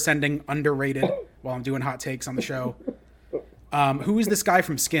Jupiter Ascending, underrated. While I'm doing hot takes on the show. Who is this guy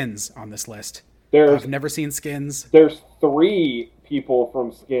from Skins on this list? I've never seen Skins. There's 3 people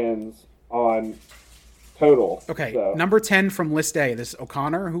from Skins on total. Okay, so. Number 10 from List A. This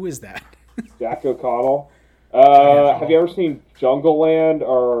O'Connor. Who is that? Jack O'Connell. Have you ever seen Jungle Land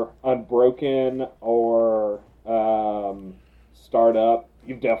or Unbroken or Startup?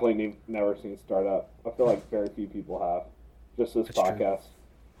 You've definitely never seen Startup. I feel like very few people have. Just this podcast.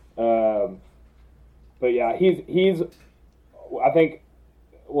 But yeah, he's. I think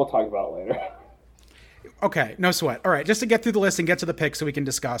we'll talk about it later. Okay, no sweat. All right, just to get through the list and get to the picks so we can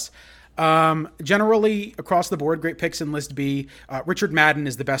discuss. Generally, across the board, great picks in List B. Richard Madden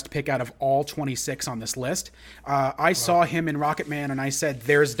is the best pick out of all 26 on this list. I saw him in Rocket Man, and I said,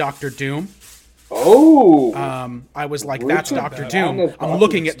 there's Dr. Doom. Oh! I was like, that's Dr. Doom. I'm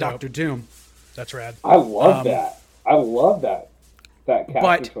looking at Dr. Doom. That's rad. I love that. I love that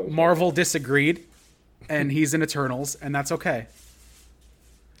but choice. Marvel disagreed, and he's in Eternals, and that's okay.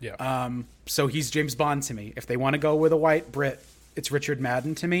 Yeah. So he's James Bond to me. If they want to go with a white Brit, it's Richard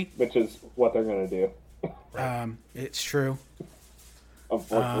Madden to me. Which is what they're going to do. Right. It's true.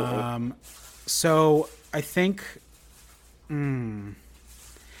 Unfortunately. So I think...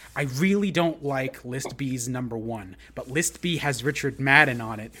 I really don't like List B's number 1. But List B has Richard Madden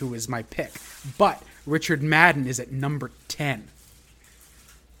on it, who is my pick. But Richard Madden is at number 10.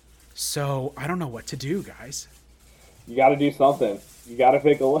 So I don't know what to do, guys. You got to do something. You got to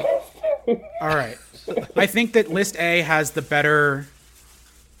pick a list. All right. I think that List A has the better...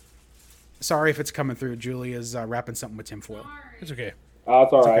 Sorry if it's coming through. Julia's wrapping something with tinfoil. It's okay.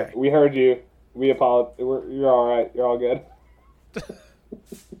 It's all right. Okay. We heard you. We apologize. You're all right. You're all good.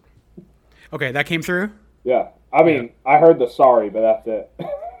 Okay, that came through? Yeah. I mean, I heard the sorry, but that's it.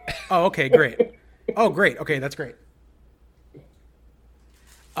 Oh, okay, great. Oh, great. Okay, that's great.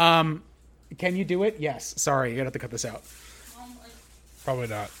 Can you do it? Yes. Sorry, you're going to have to cut this out. Probably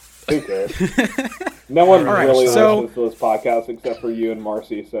not. Who cares? No one really listens to this podcast except for you and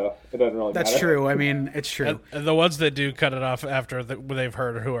Marcy, so it doesn't really matter. That's true. I mean, it's true. And the ones that do cut it off after they've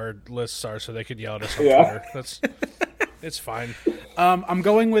heard who our lists are so they could yell at us on Twitter. It's fine. I'm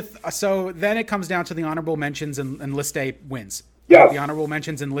going with... So then it comes down to the honorable mentions and List A wins. Yes. The honorable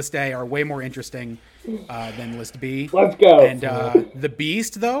mentions in List A are way more interesting than List B. Let's go. And the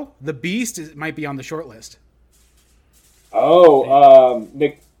Beast, though, might be on the short list. Oh,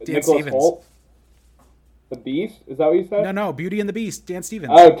 Nicholas Stevens. Hoult? The Beast? Is that what you said? No, Beauty and the Beast, Dan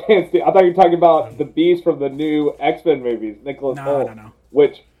Stevens. Oh, Dan Stevens. I thought you were talking about the Beast from the new X-Men movies, Nicholas Hoult. No.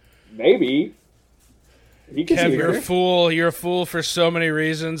 Which, maybe, Kev, you're a fool. You're a fool for so many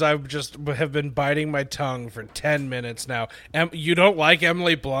reasons. I just have been biting my tongue for 10 minutes now. You don't like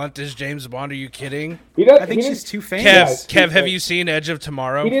Emily Blunt as James Bond? Are you kidding? I think she's too famous. Kev, have you seen Edge of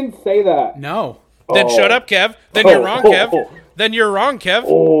Tomorrow? He didn't say that. No. Then shut up, Kev. Then you're wrong, Kev. Then you're wrong, Kev.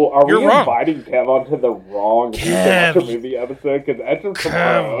 Oh, are you're we wrong. inviting Kev onto the wrong movie episode? Because Edge of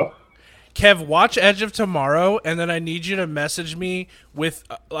Tomorrow. Kev, watch Edge of Tomorrow, and then I need you to message me with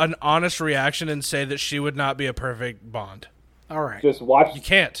an honest reaction and say that she would not be a perfect Bond. All right. Just watch. You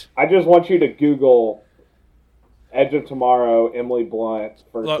can't. I just want you to Google Edge of Tomorrow, Emily Blunt.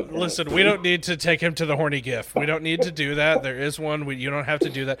 Look, listen, we don't need to take him to the horny gif. We don't need to do that. There is one. You don't have to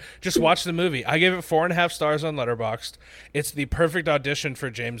do that. Just watch the movie. I gave it 4.5 stars on Letterboxd. It's the perfect audition for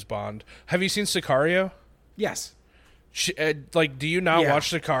James Bond. Have you seen Sicario? Yes. Do you not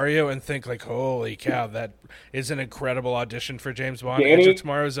watch Sicario and think like, holy cow, that is an incredible audition for James Bond? Edge of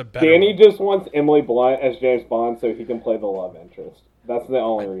Tomorrow is a better Danny one. just wants Emily Blunt as James Bond so he can play the love interest. That's the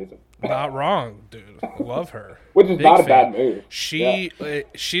only reason. Not wrong, dude. Love her. Which is not a bad move.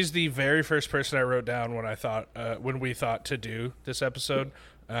 She's the very first person I wrote down when we thought to do this episode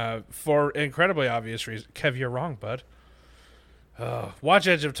for incredibly obvious reasons. Kev, you're wrong, bud. Watch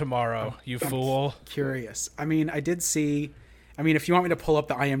Edge of Tomorrow, you fool. Curious. I mean, if you want me to pull up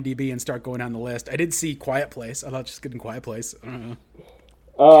the IMDb and start going down the list, I did see Quiet Place. I thought just getting Quiet Place. I don't know.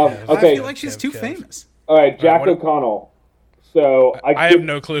 Okay. I feel like she's too famous. All right, Jack O'Connell. So I have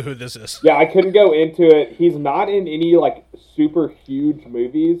no clue who this is. Yeah, I couldn't go into it. He's not in any like super huge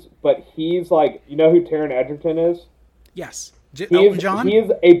movies, but he's like, you know who Taron Egerton is? Yes. Elton John? He is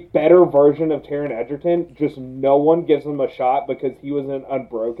a better version of Taron Egerton. Just no one gives him a shot because he was in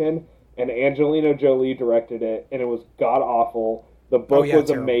Unbroken, and Angelina Jolie directed it, and it was god awful. The book was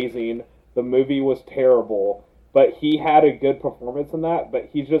terrible. Amazing. The movie was terrible, but he had a good performance in that. But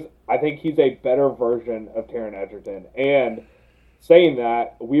I think he's a better version of Taron Egerton. And saying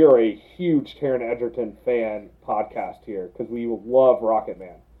that, we are a huge Taron Egerton fan podcast here because we love Rocket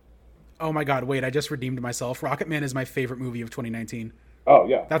Man. Oh my God! Wait, I just redeemed myself. Rocket Man is my favorite movie of 2019. Oh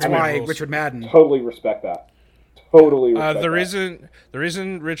yeah, that's why Richard Madden. Totally respect that. Totally respect the that.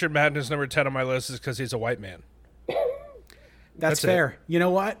 reason Richard Madden is number 10 on my list is because he's a white man. That's fair. You know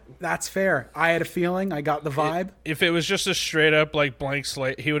what? That's fair. I had a feeling. I got the vibe. If it was just a straight up like blank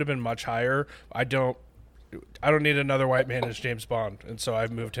slate, he would have been much higher. I don't need another white man as James Bond, and so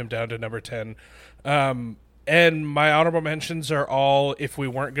I've moved him down to number 10. And my honorable mentions are all if we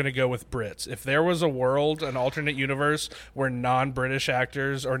weren't going to go with Brits. If there was a world, an alternate universe where non-British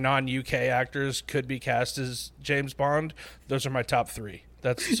actors or non-UK actors could be cast as James Bond, those are my top 3.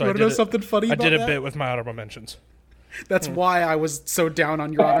 That's so. You want to know something funny about that? I did a bit with my honorable mentions. That's why I was so down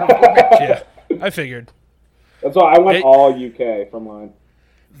on your honorable mentions. Yeah, I figured. That's why I went all UK from mine.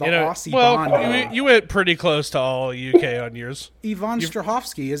 Aussie Bond. You went pretty close to all UK on yours. Yvonne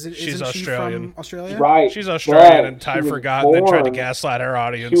Strahovski, isn't she from Australia? Right. She's Australian, and Ty forgot and then tried to gaslight her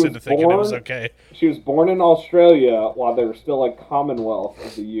audience into thinking it was okay. She was born in Australia while they were still a Commonwealth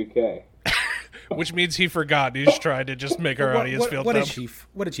of the UK. Which means he forgot. He's trying to just make our audience feel dumb.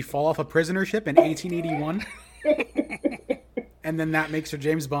 What did she fall off a prisoner ship in 1881? And then that makes her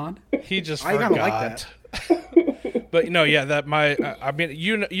James Bond? He just forgot. I kind of like that. But no, yeah, I mean,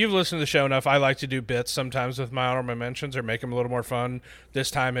 you've listened to the show enough. I like to do bits sometimes with my honorable mentions or make them a little more fun.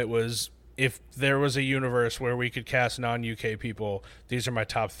 This time it was, if there was a universe where we could cast non-UK people, these are my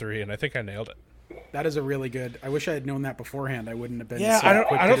top 3, and I think I nailed it. That is a really good. I wish I had known that beforehand. I wouldn't have been. Yeah, so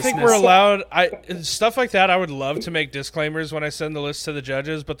I don't think we're allowed. Stuff like that. I would love to make disclaimers when I send the list to the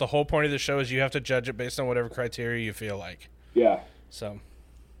judges, but the whole point of the show is you have to judge it based on whatever criteria you feel like. Yeah. So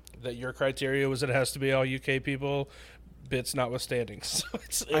that your criteria was it has to be all UK people, bits notwithstanding. So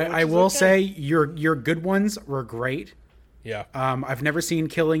I will say your good ones were great. Yeah. I've never seen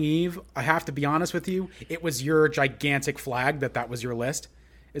Killing Eve. I have to be honest with you. It was your gigantic flag that was your list.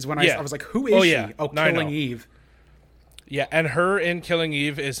 Is when I was like, who is she? Oh, Killing Eve. Yeah, and her in Killing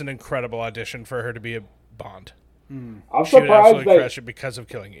Eve is an incredible audition for her to be a Bond. I'm she would absolutely surprised crush it because of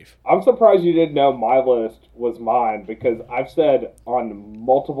Killing Eve. I'm surprised you didn't know my list was mine because I've said on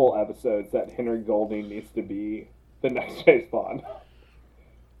multiple episodes that Henry Golding needs to be the next James Bond.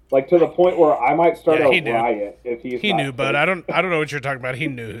 Like to the point where I might start a riot if he's. He knew, but I don't know what you're talking about. He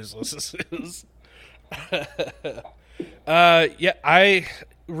knew whose list this is.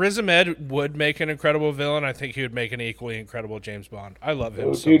 Riz Ahmed would make an incredible villain. I think he would make an equally incredible James Bond. I love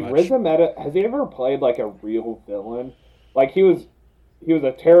him so much. Riz Ahmed, has he ever played like a real villain? Like he was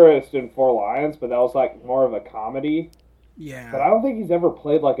a terrorist in Four Lions, but that was like more of a comedy. Yeah. But I don't think he's ever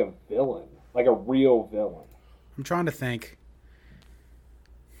played like a villain, like a real villain. I'm trying to think.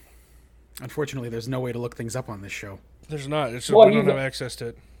 Unfortunately, there's no way to look things up on this show. There's not. It's we don't have access to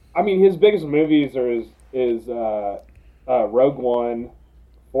it. I mean, his biggest movies is Rogue One,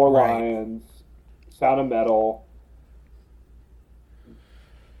 Four Lions, Sound of Metal.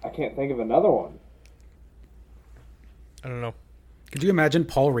 I can't think of another one. I don't know. Could you imagine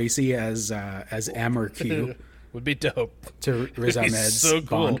Paul Raci as M or Q? Would be dope. To Riz Ahmed's so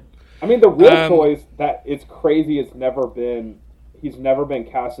cool. Bond. I mean, the real choice that it's crazy. He's never been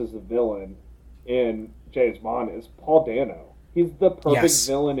cast as a villain in James Bond is Paul Dano. He's the perfect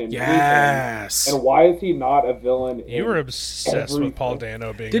villain in everything. And why is he not a villain? You were obsessed with Paul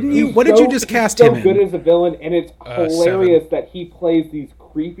Dano being. Didn't you? What did you just cast him in? He's so good as a villain, and it's hilarious that he plays these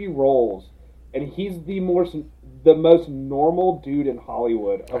creepy roles, and he's the most normal dude in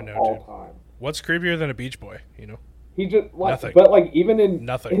Hollywood of all time. What's creepier than a Beach Boy? He just nothing. But like even in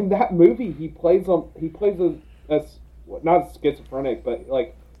nothing. In that movie, he plays a not schizophrenic, but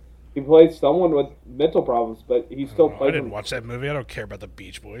like he plays someone with mental problems, but he still plays. I didn't watch that movie. I don't care about the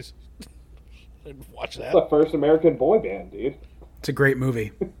Beach Boys. I didn't watch that. It's the first American boy band, dude. It's a great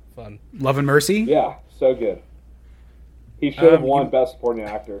movie. Fun. Love and Mercy. Yeah, so good. He should have won Best Supporting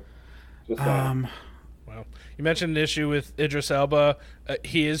Actor. Just saying. Well, you mentioned an issue with Idris Elba.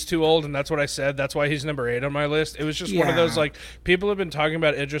 He is too old, and that's what I said. That's why he's number 8 on my list. It was just one of those, like, people have been talking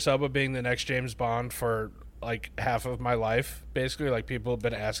about Idris Elba being the next James Bond for, like, half of my life, basically. Like, people have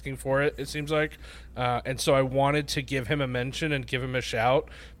been asking for it seems like. And so I wanted to give him a mention and give him a shout,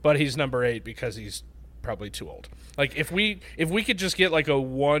 but he's number 8 because he's probably too old. Like, if we could just get, like, a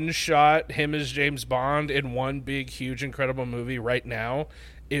one-shot him as James Bond in one big, huge, incredible movie right now,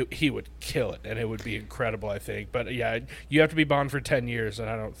 he would kill it, and it would be incredible, I think. But, yeah, you have to be Bond for 10 years, and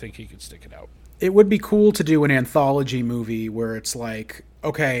I don't think he could stick it out. It would be cool to do an anthology movie where it's like,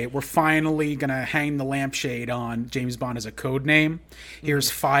 okay, we're finally going to hang the lampshade on James Bond as a code name.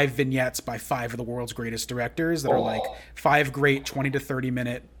 Here's 5 vignettes by 5 of the world's greatest directors that are like 5 great 20 to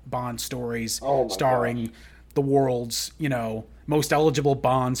 30-minute Bond stories starring the world's, most eligible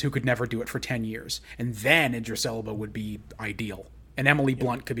Bonds who could never do it for 10 years. And then Idris Elba would be ideal. And Emily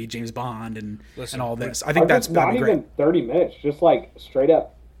Blunt could be James Bond and all this. I think that'd be great. Not even 30 minutes, just like straight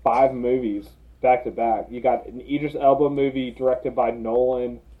up 5 movies back to back. You got an Idris Elba movie directed by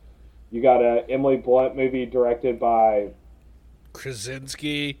Nolan. You got a Emily Blunt movie directed by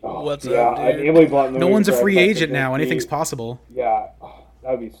Krasinski. What's up, dude? An Emily Blunt movie. No one's a free agent now. Anything's possible. Yeah,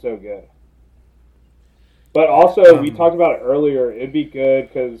 that would be so good. But also, we talked about it earlier. It'd be good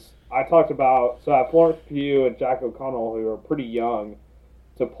because I talked about, so I have Florence Pugh and Jack O'Connell, who are pretty young,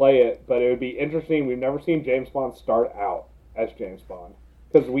 to play it, but it would be interesting. We've never seen James Bond start out as James Bond.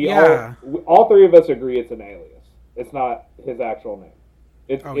 Because all 3 of us agree it's an alias. It's not his actual name.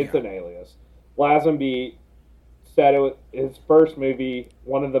 It's an alias. Lazenby said it was his first movie,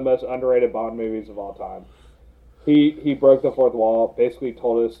 one of the most underrated Bond movies of all time. He broke the fourth wall, basically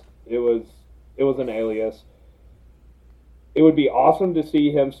told us it was an alias. It would be awesome to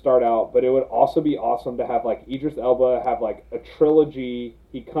see him start out, but it would also be awesome to have like Idris Elba have like a trilogy.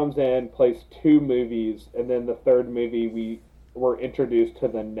 He comes in, plays 2 movies, and then the 3rd movie we're introduced to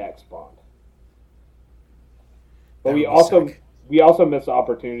the next Bond. But we also missed the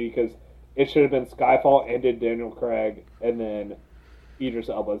opportunity because it should have been Skyfall ended Daniel Craig, and then Idris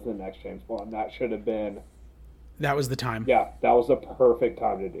Elba is the next James Bond. That should have been. That was the time. Yeah, that was the perfect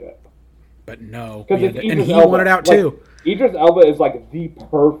time to do it. But no, and he wanted out too. Idris Elba is like the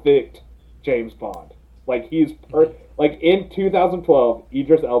perfect James Bond. Like he's like in 2012,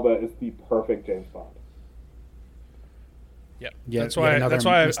 Idris Elba is the perfect James Bond. Yeah, that's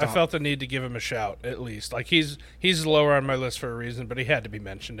why I felt the need to give him a shout at least. Like he's lower on my list for a reason, but he had to be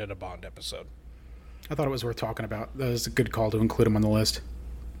mentioned in a Bond episode. I thought it was worth talking about. That was a good call to include him on the list.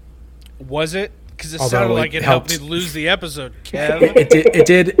 Was it? Because it sounded like it helped me lose the episode, Kev.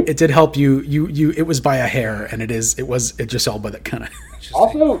 It did help you. It was by a hair, and it was Idris Elba that kind of.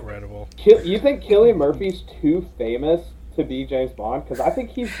 Also, incredible. You think Cillian Murphy's too famous to be James Bond? Because I think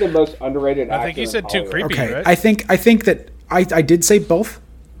he's the most underrated actor. I think he said too creepy. Okay, right? I think that I did say both,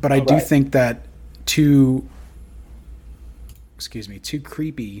 but I do think that too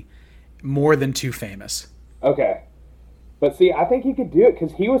creepy, more than too famous. Okay. But see, I think he could do it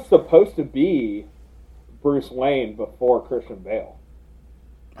because he was supposed to be Bruce Wayne before Christian Bale.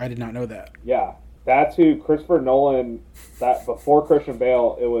 I did not know that. Yeah. That's who Christopher Nolan, that before Christian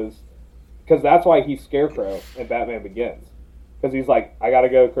Bale, it was, because that's why he's Scarecrow in Batman Begins. Because he's like, I got to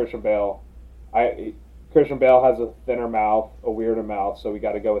go Christian Bale. Christian Bale has a thinner mouth, a weirder mouth, so we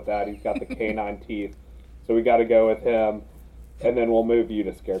got to go with that. He's got the canine teeth, so we got to go with him, and then we'll move you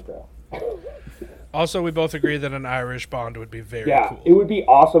to Scarecrow. Also, we both agree that an Irish Bond would be very cool. It would be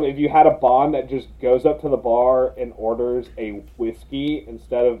awesome if you had a Bond that just goes up to the bar and orders a whiskey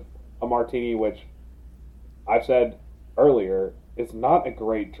instead of a martini, which I've said earlier is not a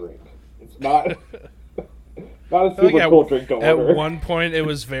great drink. It's not not a super cool drink to order. At one point, it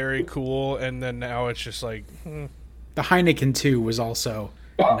was very cool, and then now it's just like... The Heineken 2 was also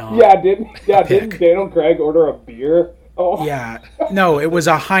didn't Daniel Craig order a beer? Oh. Yeah, no, it was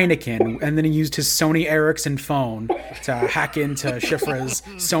a Heineken, and then he used his Sony Ericsson phone to hack into Shifra's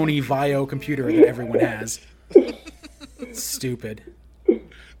Sony Vaio computer that everyone has. Stupid.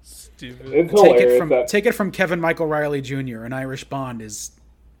 It's take it from Kevin Michael Reilly Jr. An Irish Bond is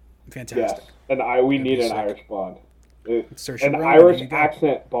fantastic. Yes, and we need an Irish Bond. An Ronan, Irish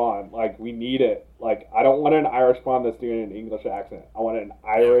accent Bond. Like, we need it. Like, I don't want an Irish Bond that's doing an English accent. I want an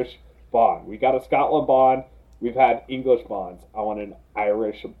Irish Bond. We got a Scotland Bond. We've had English Bonds. I want an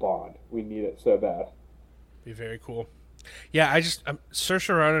Irish Bond. We need it so bad. Be very cool. Yeah, Saoirse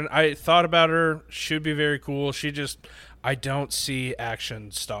Ronan, I thought about her. She'd be very cool. I don't see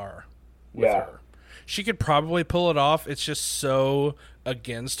action star with her. She could probably pull it off. It's just so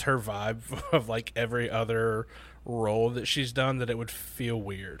against her vibe of like every other role that she's done that it would feel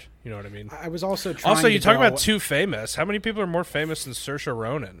weird. You know what I mean? I was also trying Also, you talk about too famous. How many people are more famous than Saoirse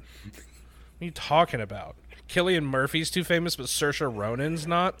Ronan? What are you talking about? Cillian Murphy's too famous, but Saoirse Ronan's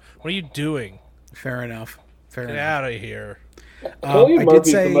not? What are you doing? Fair enough. Get out of here. Cillian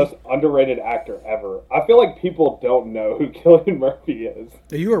Murphy's the most underrated actor ever. I feel like people don't know who Cillian Murphy is.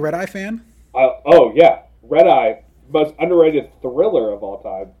 Are you a Red Eye fan? Oh, yeah. Red Eye, most underrated thriller of all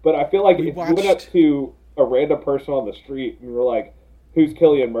time. But I feel like if you went up to a random person on the street and you were like, who's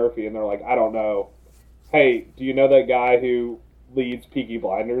Cillian Murphy? And they're like, I don't know. Hey, do you know that guy who leads Peaky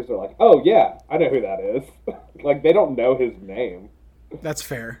Blinders? They're like, oh, yeah, I know who that is. Like, they don't know his name. That's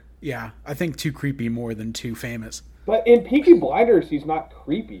fair. Yeah, I think too creepy more than too famous. But in Peaky Blinders, he's not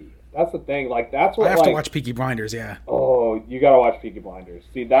creepy. That's the thing. Like, that's what I have to watch Peaky Blinders. Yeah. Oh, you gotta watch Peaky Blinders.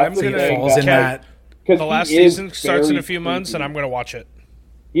 See, that's the thing. Falls in that. The last season starts in a few months, and I'm gonna watch it.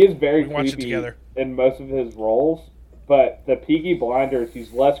 He is very creepy watch it together in most of his roles, but the Peaky Blinders,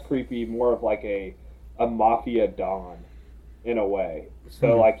 he's less creepy, more of like a mafia don, in a way.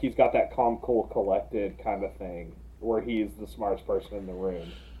 So like he's got that calm, cool, collected kind of thing, where he's the smartest person in the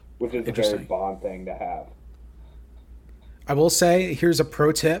room, which is a very Bond thing to have. I will say, here's a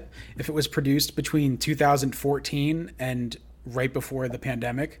pro tip. If it was produced between 2014 and right before the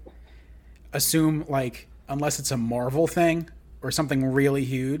pandemic, assume, like, unless it's a Marvel thing or something really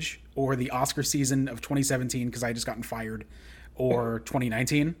huge, or the Oscar season of 2017 because I just gotten fired, or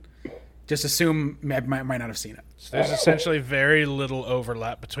 2019, just assume I might not have seen it. So there's essentially very little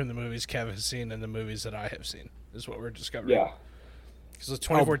overlap between the movies Kev has seen and the movies that I have seen, is what we're discovering. Yeah. Because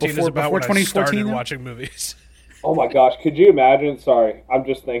 2014 is about when I started watching movies. Oh my gosh, could you imagine, sorry, I'm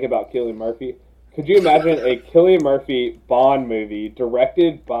just thinking about Cillian Murphy. Could you imagine a Cillian Murphy Bond movie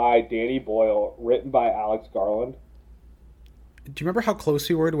directed by Danny Boyle, written by Alex Garland? Do you remember how close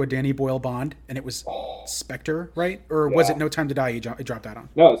we were to a Danny Boyle Bond? And it was Spectre, right? Or was it No Time to Die you dropped that on?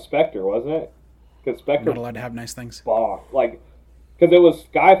 No, it's Spectre, wasn't it? Because Spectre... Not allowed to have nice things. Bond. Like, because it was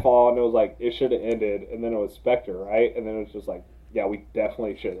Skyfall, and it was like, it should have ended, and then it was Spectre, right? And then it was just like, yeah, we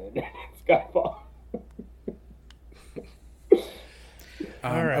definitely should have ended Skyfall.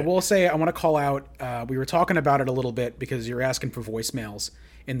 All right. I will say, I want to call out, we were talking about it a little bit because you're asking for voicemails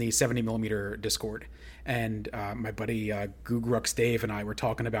in the 70mm Discord. And my buddy Googrux Dave and I were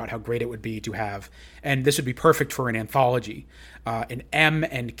talking about how great it would be to have, and this would be perfect for an anthology, an M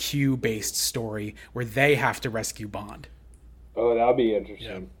and Q based story where they have to rescue Bond. Oh, that would be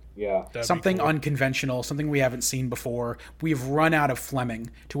interesting. Yeah. Something unconventional, something we haven't seen before. We've run out of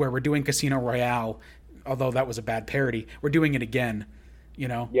Fleming to where we're doing Casino Royale, although that was a bad parody. We're doing it again. You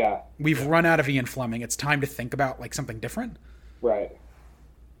know? Yeah. We've run out of Ian Fleming. It's time to think about like something different. Right.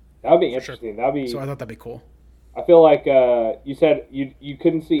 That would be interesting. That'd be. So I thought that'd be cool. I feel like you said you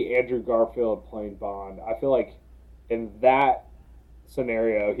couldn't see Andrew Garfield playing Bond. I feel like in that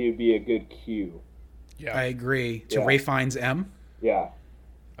scenario he would be a good Q. Yeah, I agree. To Ray Fiennes M. Yeah.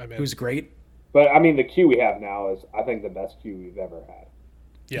 Who's great. But I mean, the Q we have now is, I think, the best Q we've ever had.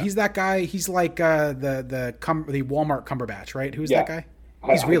 Yeah. He's that guy. He's like the Walmart Cumberbatch, right? Who's that guy?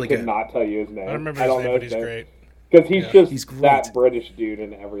 He's really good. I could not tell you his name. I don't remember his name, but he's great. Because he's that British dude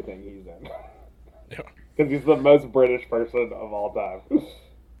in everything he's in. Yeah. Because he's the most British person of all time.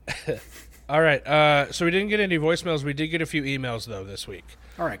 All right. So we didn't get any voicemails. We did get a few emails, though, this week.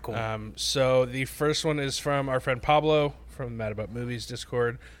 All right, cool. So the first one is from our friend Pablo from Mad About Movies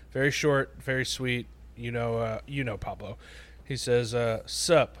Discord. Very short, very sweet. You know Pablo. He says,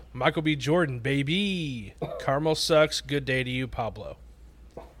 "Sup, Michael B. Jordan, baby. Caramel sucks. Good day to you, Pablo."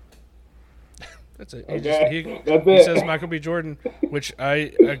 That's it. He says Michael B. Jordan, which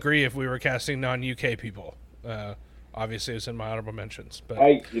I agree if we were casting non-UK people. Obviously, it's in my honorable mentions. But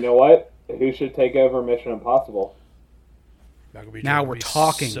hey, you know what? Who should take over Mission Impossible? Michael B. Now Jordan we're would be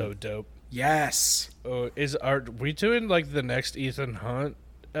talking. So dope. Yes. Are we doing like the next Ethan Hunt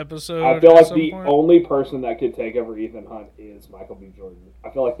episode? I feel like the only person that could take over Ethan Hunt is Michael B. Jordan. I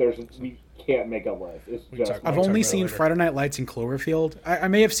feel like we can't make a list. It's just I've only seen Friday Night Lights and Cloverfield. I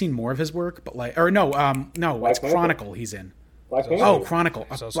may have seen more of his work, but it's Chronicle he's in. Black Panther. Oh, Chronicle.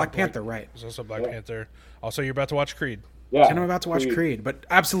 Black Panther, right. There's also Black Panther. Also, you're about to watch Creed. Yeah, and I'm about to watch Creed. But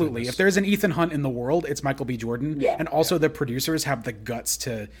absolutely, if there's an Ethan Hunt in the world, it's Michael B. Jordan. Yeah. And also the producers have the guts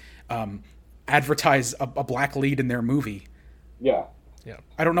to advertise a black lead in their movie. Yeah. Yeah.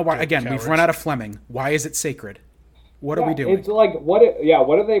 I don't know why. Again, we've run out of Fleming. Why is it sacred? What are we doing? It's like, what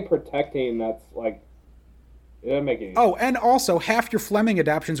are they protecting that's like, it doesn't make any sense. Oh, and also, half your Fleming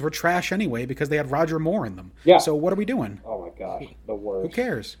adaptions were trash anyway because they had Roger Moore in them. Yeah. So what are we doing? Oh my gosh, the worst. Who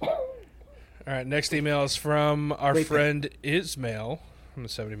cares? All right, next email is from our friend Ismail from the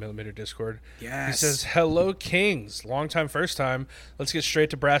 70mm Discord. Yes. He says, "Hello, Kings. Long time, first time. Let's get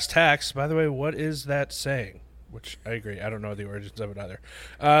straight to brass tacks." By the way, what is that saying? Which I agree. I don't know the origins of it either.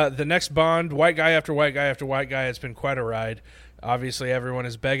 The next Bond, white guy after white guy after white guy. It's been quite a ride. Obviously, everyone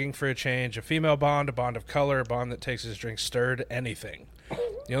is begging for a change. A female Bond, a Bond of color, a Bond that takes his drink stirred, anything.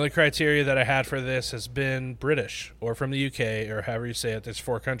 The only criteria that I had for this has been British or from the UK or however you say it. There's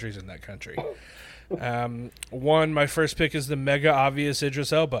 4 countries in that country. My first pick is the mega obvious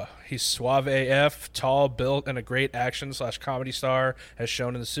Idris Elba. He's suave AF, tall, built, and a great action/comedy star, as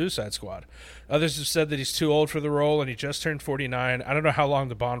shown in the Suicide Squad. Others have said that he's too old for the role, and he just turned 49. I don't know how long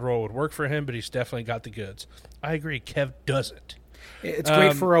the Bond role would work for him, but he's definitely got the goods. I agree. Kev doesn't. It's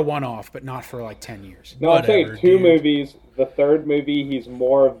great for a one-off, but not for like 10 years. No, I'll tell you, 2 movies. The third movie, he's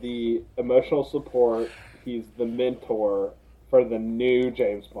more of the emotional support. He's the mentor for the new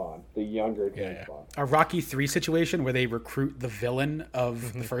James Bond, the younger James Bond. A Rocky 3 situation where they recruit the villain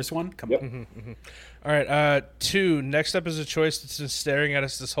of the first one? Come on. All right, 2. Next up is a choice that's been staring at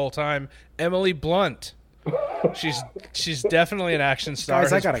us this whole time. Emily Blunt. She's definitely an action star.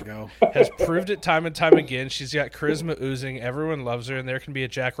 Guys, I gotta go. Has proved it time and time again. She's got charisma oozing. Everyone loves her, and there can be a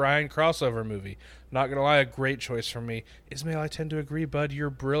Jack Ryan crossover movie. Not gonna lie, a great choice for me. Ismail, I tend to agree, bud.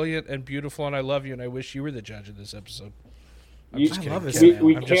 You're brilliant and beautiful, and I love you, and I wish you were the judge of this episode. We can't have a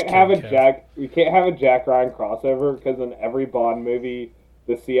Jack Ryan crossover because in every Bond movie,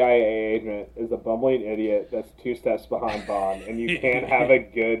 the CIA agent is a bumbling idiot that's 2 steps behind Bond, and you can't have a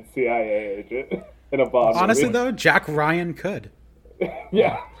good CIA agent in a Bond Honestly, movie. though, Jack Ryan could.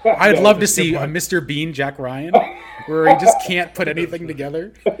 Yeah. I'd love to see a Mr. Bean Jack Ryan where he just can't put anything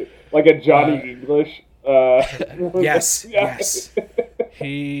together. Like a Johnny English. Yes.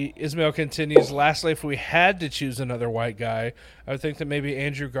 Ismail continues, lastly, if we had to choose another white guy, I would think that maybe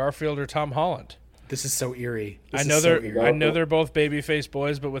Andrew Garfield or Tom Holland. This is so eerie. I know they're both babyface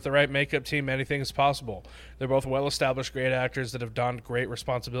boys, but with the right makeup team, anything is possible. They're both well-established great actors that have done great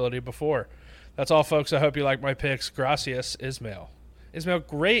responsibility before. That's all, folks. I hope you like my picks. Gracias, Ismail. Ismail,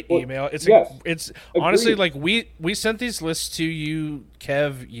 great email. It's honestly like we sent these lists to you,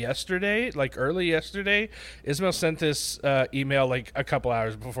 Kev, yesterday, like early yesterday. Ismail sent this email like a couple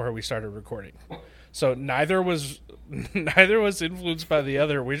hours before we started recording. So neither was influenced by the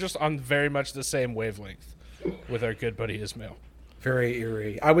other. We're just on very much the same wavelength with our good buddy Ismail. Very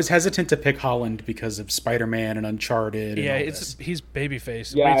eerie. I was hesitant to pick Holland because of Spider-Man and Uncharted. Yeah, and he's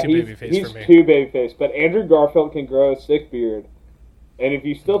babyface. Yeah, way too babyface for me. He's too babyface. But Andrew Garfield can grow a sick beard, and if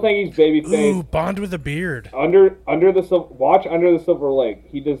you still think he's babyface, ooh, Bond with a beard. Watch Under the Silver Lake.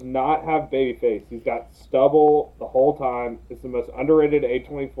 He does not have babyface. He's got stubble the whole time. It's the most underrated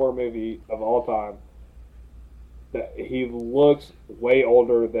A24 movie of all time. That he looks way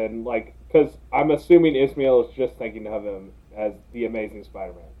older than because I'm assuming Ismail is just thinking of him as the Amazing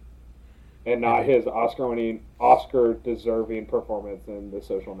Spider-Man, and not his Oscar-winning, Oscar-deserving performance in The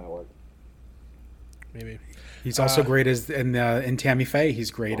Social Network. Maybe he's also great as in Tammy Faye.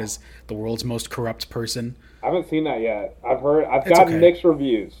 He's great as the world's most corrupt person. I haven't seen that yet. I've gotten mixed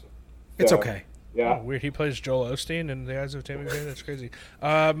reviews. So, it's okay. Yeah, weird. He plays Joel Osteen in The Eyes of Tammy Faye. That's crazy.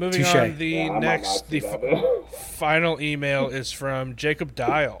 Moving on, the final email is from Jacob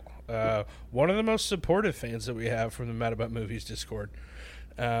Dial. One of the most supportive fans that we have from the Mad About Movies Discord.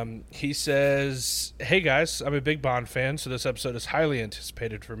 He says, "Hey guys, I'm a big Bond fan, so this episode is highly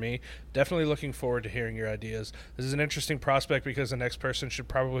anticipated for me. Definitely looking forward to hearing your ideas. This is an interesting prospect because the next person should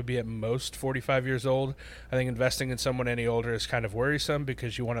probably be at most 45 years old. I think investing in someone any older is kind of worrisome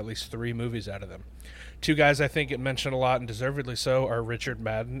because you want at least 3 movies out of them. 2 guys I think get mentioned a lot and deservedly so are Richard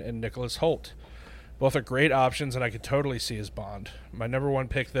Madden and Nicholas Hoult. Both are great options and I could totally see as Bond. My number 1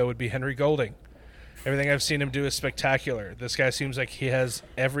 pick, though, would be Henry Golding. Everything I've seen him do is spectacular. This guy seems like he has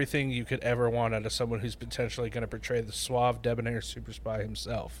everything you could ever want out of someone who's potentially going to portray the suave, debonair super spy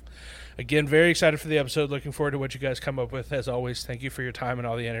himself. Again, very excited for the episode. Looking forward to what you guys come up with. As always, thank you for your time and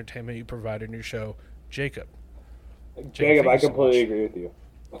all the entertainment you provide in your show. Jacob. Jacob, I completely agree with you.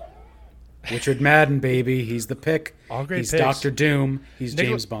 Richard Madden, baby. He's the pick. All great He's picks. Dr. Doom. He's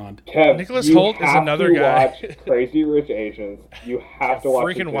James Bond. Kev, Nicholas Hoult is another guy. Watch Crazy Rich Asians. You have to watch.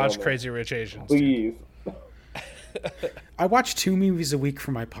 Freaking watch Crazy Rich Asians. Please. I watch 2 movies a week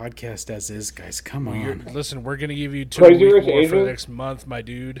for my podcast as is, guys. Come on. Listen, we're going to give you 2 Crazy weeks Rich more for Asians? the next month, my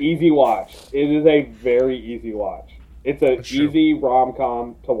dude. Easy watch. It is a very easy watch. It's an easy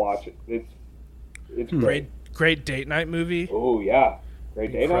rom-com to watch. It's Great date night movie. Oh yeah,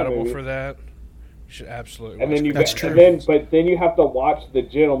 great date night movie. Incredible for that. You should absolutely. And then you That's true. but then you have to watch The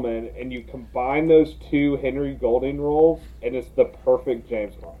Gentleman, and you combine those 2 Henry Golding roles, and it's the perfect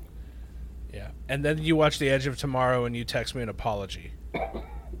James Bond. Yeah, and then you watch The Edge of Tomorrow, and you text me an apology.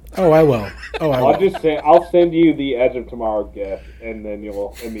 Oh, I will. I'll send you the Edge of Tomorrow gift, and then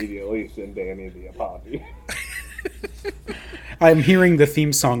you'll immediately send Danny the apology. I'm hearing the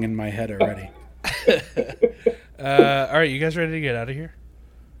theme song in my head already. All right, you guys ready to get out of here?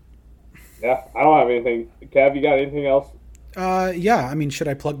 Yeah, I don't have anything. Kev, you got anything else? Yeah. I mean, should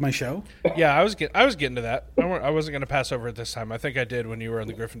I plug my show? Yeah, I was getting to that. I wasn't going to pass over it this time. I think I did when you were on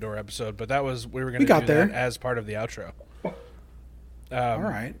the Gryffindor episode, but we were going to do that as part of the outro. All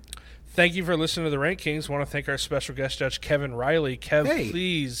right. Thank you for listening to the Rank Kings. Want to thank our special guest judge, Kevin Reilly. Kev,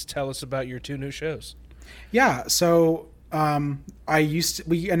 please tell us about your 2 new shows. Yeah. So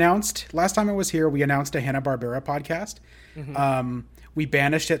we announced last time I was here. We announced a Hanna-Barbera podcast. Mm-hmm. We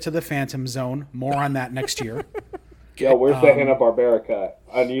banished it to the Phantom Zone. More on that next year. Yo, where's the Hanna-Barbera cut?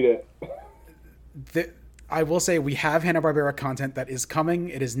 I need it. I will say we have Hanna-Barbera content that is coming.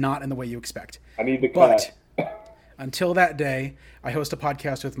 It is not in the way you expect. I need the cut. But until that day, I host a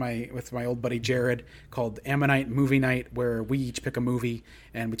podcast with my old buddy Jared called Ammonite Movie Night, where we each pick a movie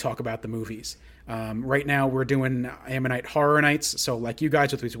and we talk about the movies. Right now, we're doing Ammonite Horror Nights. So like you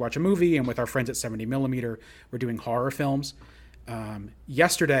guys, with we watch a movie, and with our friends at 70mm, we're doing horror films.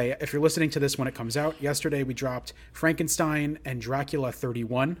 Yesterday, if you're listening to this when it comes out, yesterday we dropped Frankenstein and Dracula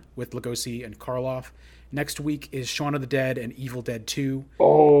 31 with Lugosi and Karloff. Next week is Shaun of the Dead and Evil Dead 2.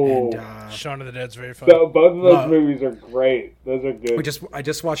 Oh, and, Shaun of the Dead's very fun. So both of those movies are great. Those are good. I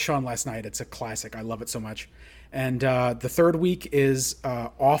just watched Shaun last night. It's a classic. I love it so much. And the third week is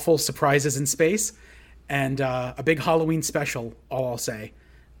Awful Surprises in Space and a big Halloween special, all I'll say.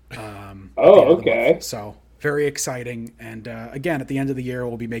 Okay. So very exciting. And again, at the end of the year,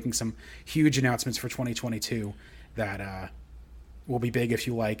 we'll be making some huge announcements for 2022 that will be big if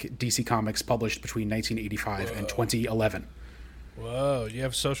you like DC Comics published between 1985 and 2011. Whoa. You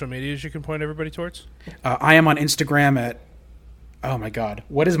have social medias you can point everybody towards? I am on Instagram at... Oh, my God.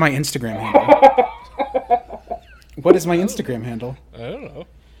 What is my Instagram handle? What is my Instagram handle? I don't know.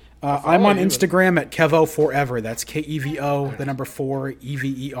 I'm on Instagram at Kevo Forever. That's Kevo, the number 4,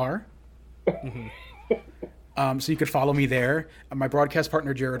 EVER. Mm-hmm. So you could follow me there. My broadcast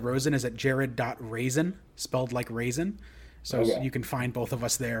partner, Jared Rosen, is at jared.raisin, spelled like raisin. So you can find both of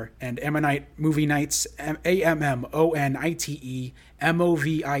us there. And Ammonite Movie Nights, AMMONITE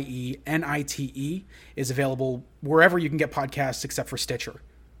is available wherever you can get podcasts except for Stitcher.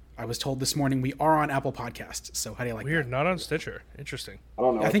 I was told this morning we are on Apple Podcasts. So how do you like Weird, that? not on Stitcher. Interesting. I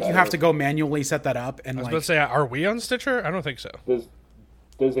don't know. I think you have to go manually set that up. And I was about to say, are we on Stitcher? I don't think so. Does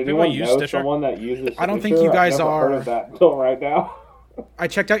anyone use know Stitcher? someone that uses Stitcher? I don't think you guys I've never are. heard of that until right now. I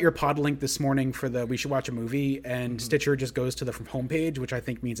checked out your pod link this morning for the We Should Watch a Movie, and Stitcher just goes to the homepage, which I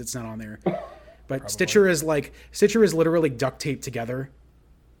think means it's not on there. But Stitcher is literally duct taped together.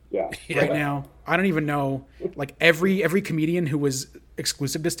 Yeah. Right now, I don't even know. Like every comedian who was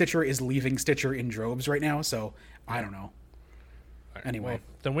exclusive to Stitcher is leaving Stitcher in droves right now. So I don't know. Anyway, well,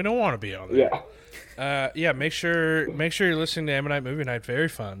 then we don't want to be on there. Yeah. Make sure you're listening to Ammonite Movie Night. Very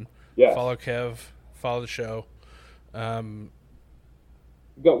fun. Yeah. Follow Kev. Follow the show.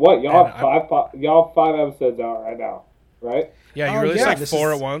 What y'all have 5 episodes out right now, right? Yeah, you released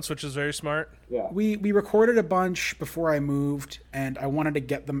 4 at once, which is very smart. Yeah. We recorded a bunch before I moved, and I wanted to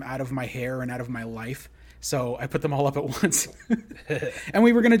get them out of my hair and out of my life. So I put them all up at once. And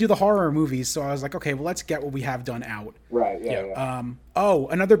we were going to do the horror movies, so I was like, okay, well, let's get what we have done out. Right, yeah.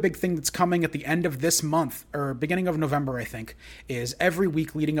 Another big thing that's coming at the end of this month, or beginning of November, I think, is every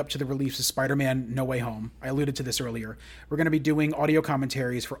week leading up to the release of Spider-Man No Way Home. I alluded to this earlier. We're going to be doing audio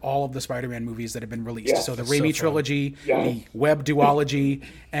commentaries for all of the Spider-Man movies that have been released. Yes, so the Raimi trilogy, the Web duology,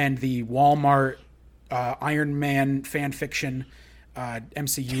 and the Walmart Iron Man fan fiction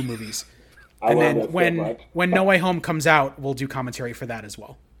MCU movies. And then when No Way Home comes out, we'll do commentary for that as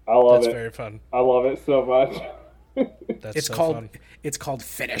well. I love it. That's very fun. I love it so much. It's called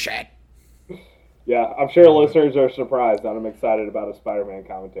Finish It. Yeah, I'm sure listeners are surprised that I'm excited about a Spider-Man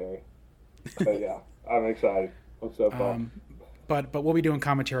commentary. But yeah, I'm excited. I'm so pumped. But we'll be doing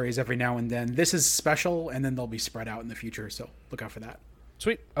commentaries every now and then. This is special, and then they'll be spread out in the future, so look out for that.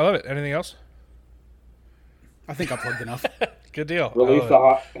 Sweet. I love it. Anything else? I think I plugged enough. Good deal. Release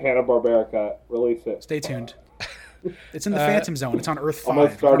the Hanna-Barbera cut. Release it. Stay tuned. It's in the Phantom Zone. It's on Earth 5. I'm going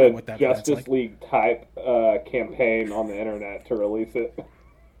to start a Justice League type campaign on the internet to release it.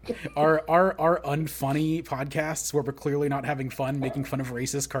 Our unfunny podcasts where we're clearly not having fun making fun of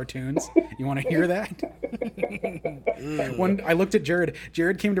racist cartoons. You want to hear that? When I looked at Jared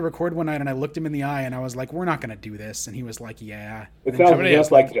came to record one night and I looked him in the eye and I was like, we're not going to do this. And he was like, yeah. It sounds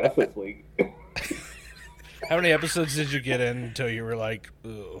just like Justice League. How many episodes did you get in until you were like,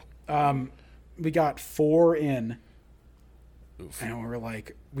 ooh? We got 4 in. Oof. And we were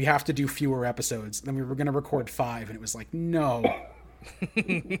like, we have to do fewer episodes. Then we were going to record 5 and it was like, no.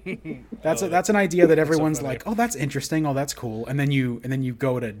 That's an idea that everyone's so like, oh, that's interesting, oh, that's cool, and then you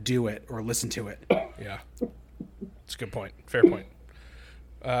go to do it or listen to it. Yeah, it's a good point. Fair point.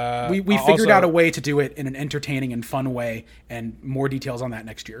 We figured out a way to do it in an entertaining and fun way, and more details on that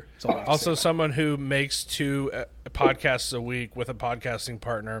next year. Also, someone who makes 2 podcasts a week with a podcasting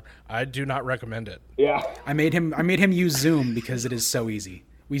partner, I do not recommend it. Yeah, I made him use Zoom because it is so easy.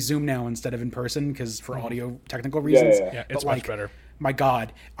 We Zoom now instead of in person because for audio technical reasons. Yeah, it's much better. My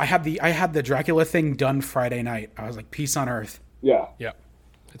God, I had the Dracula thing done Friday night. I was like, peace on earth. Yeah,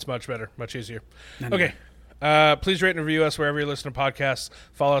 it's much better, much easier. Anyway. Okay, please rate and review us wherever you listen to podcasts.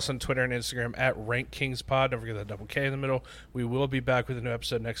 Follow us on Twitter and Instagram at RankKingsPod. Don't forget that double K in the middle. We will be back with a new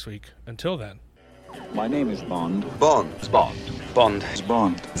episode next week. Until then, my name is Bond. Bond. Bond. Bond.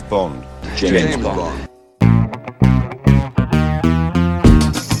 Bond. Bond. James Bond.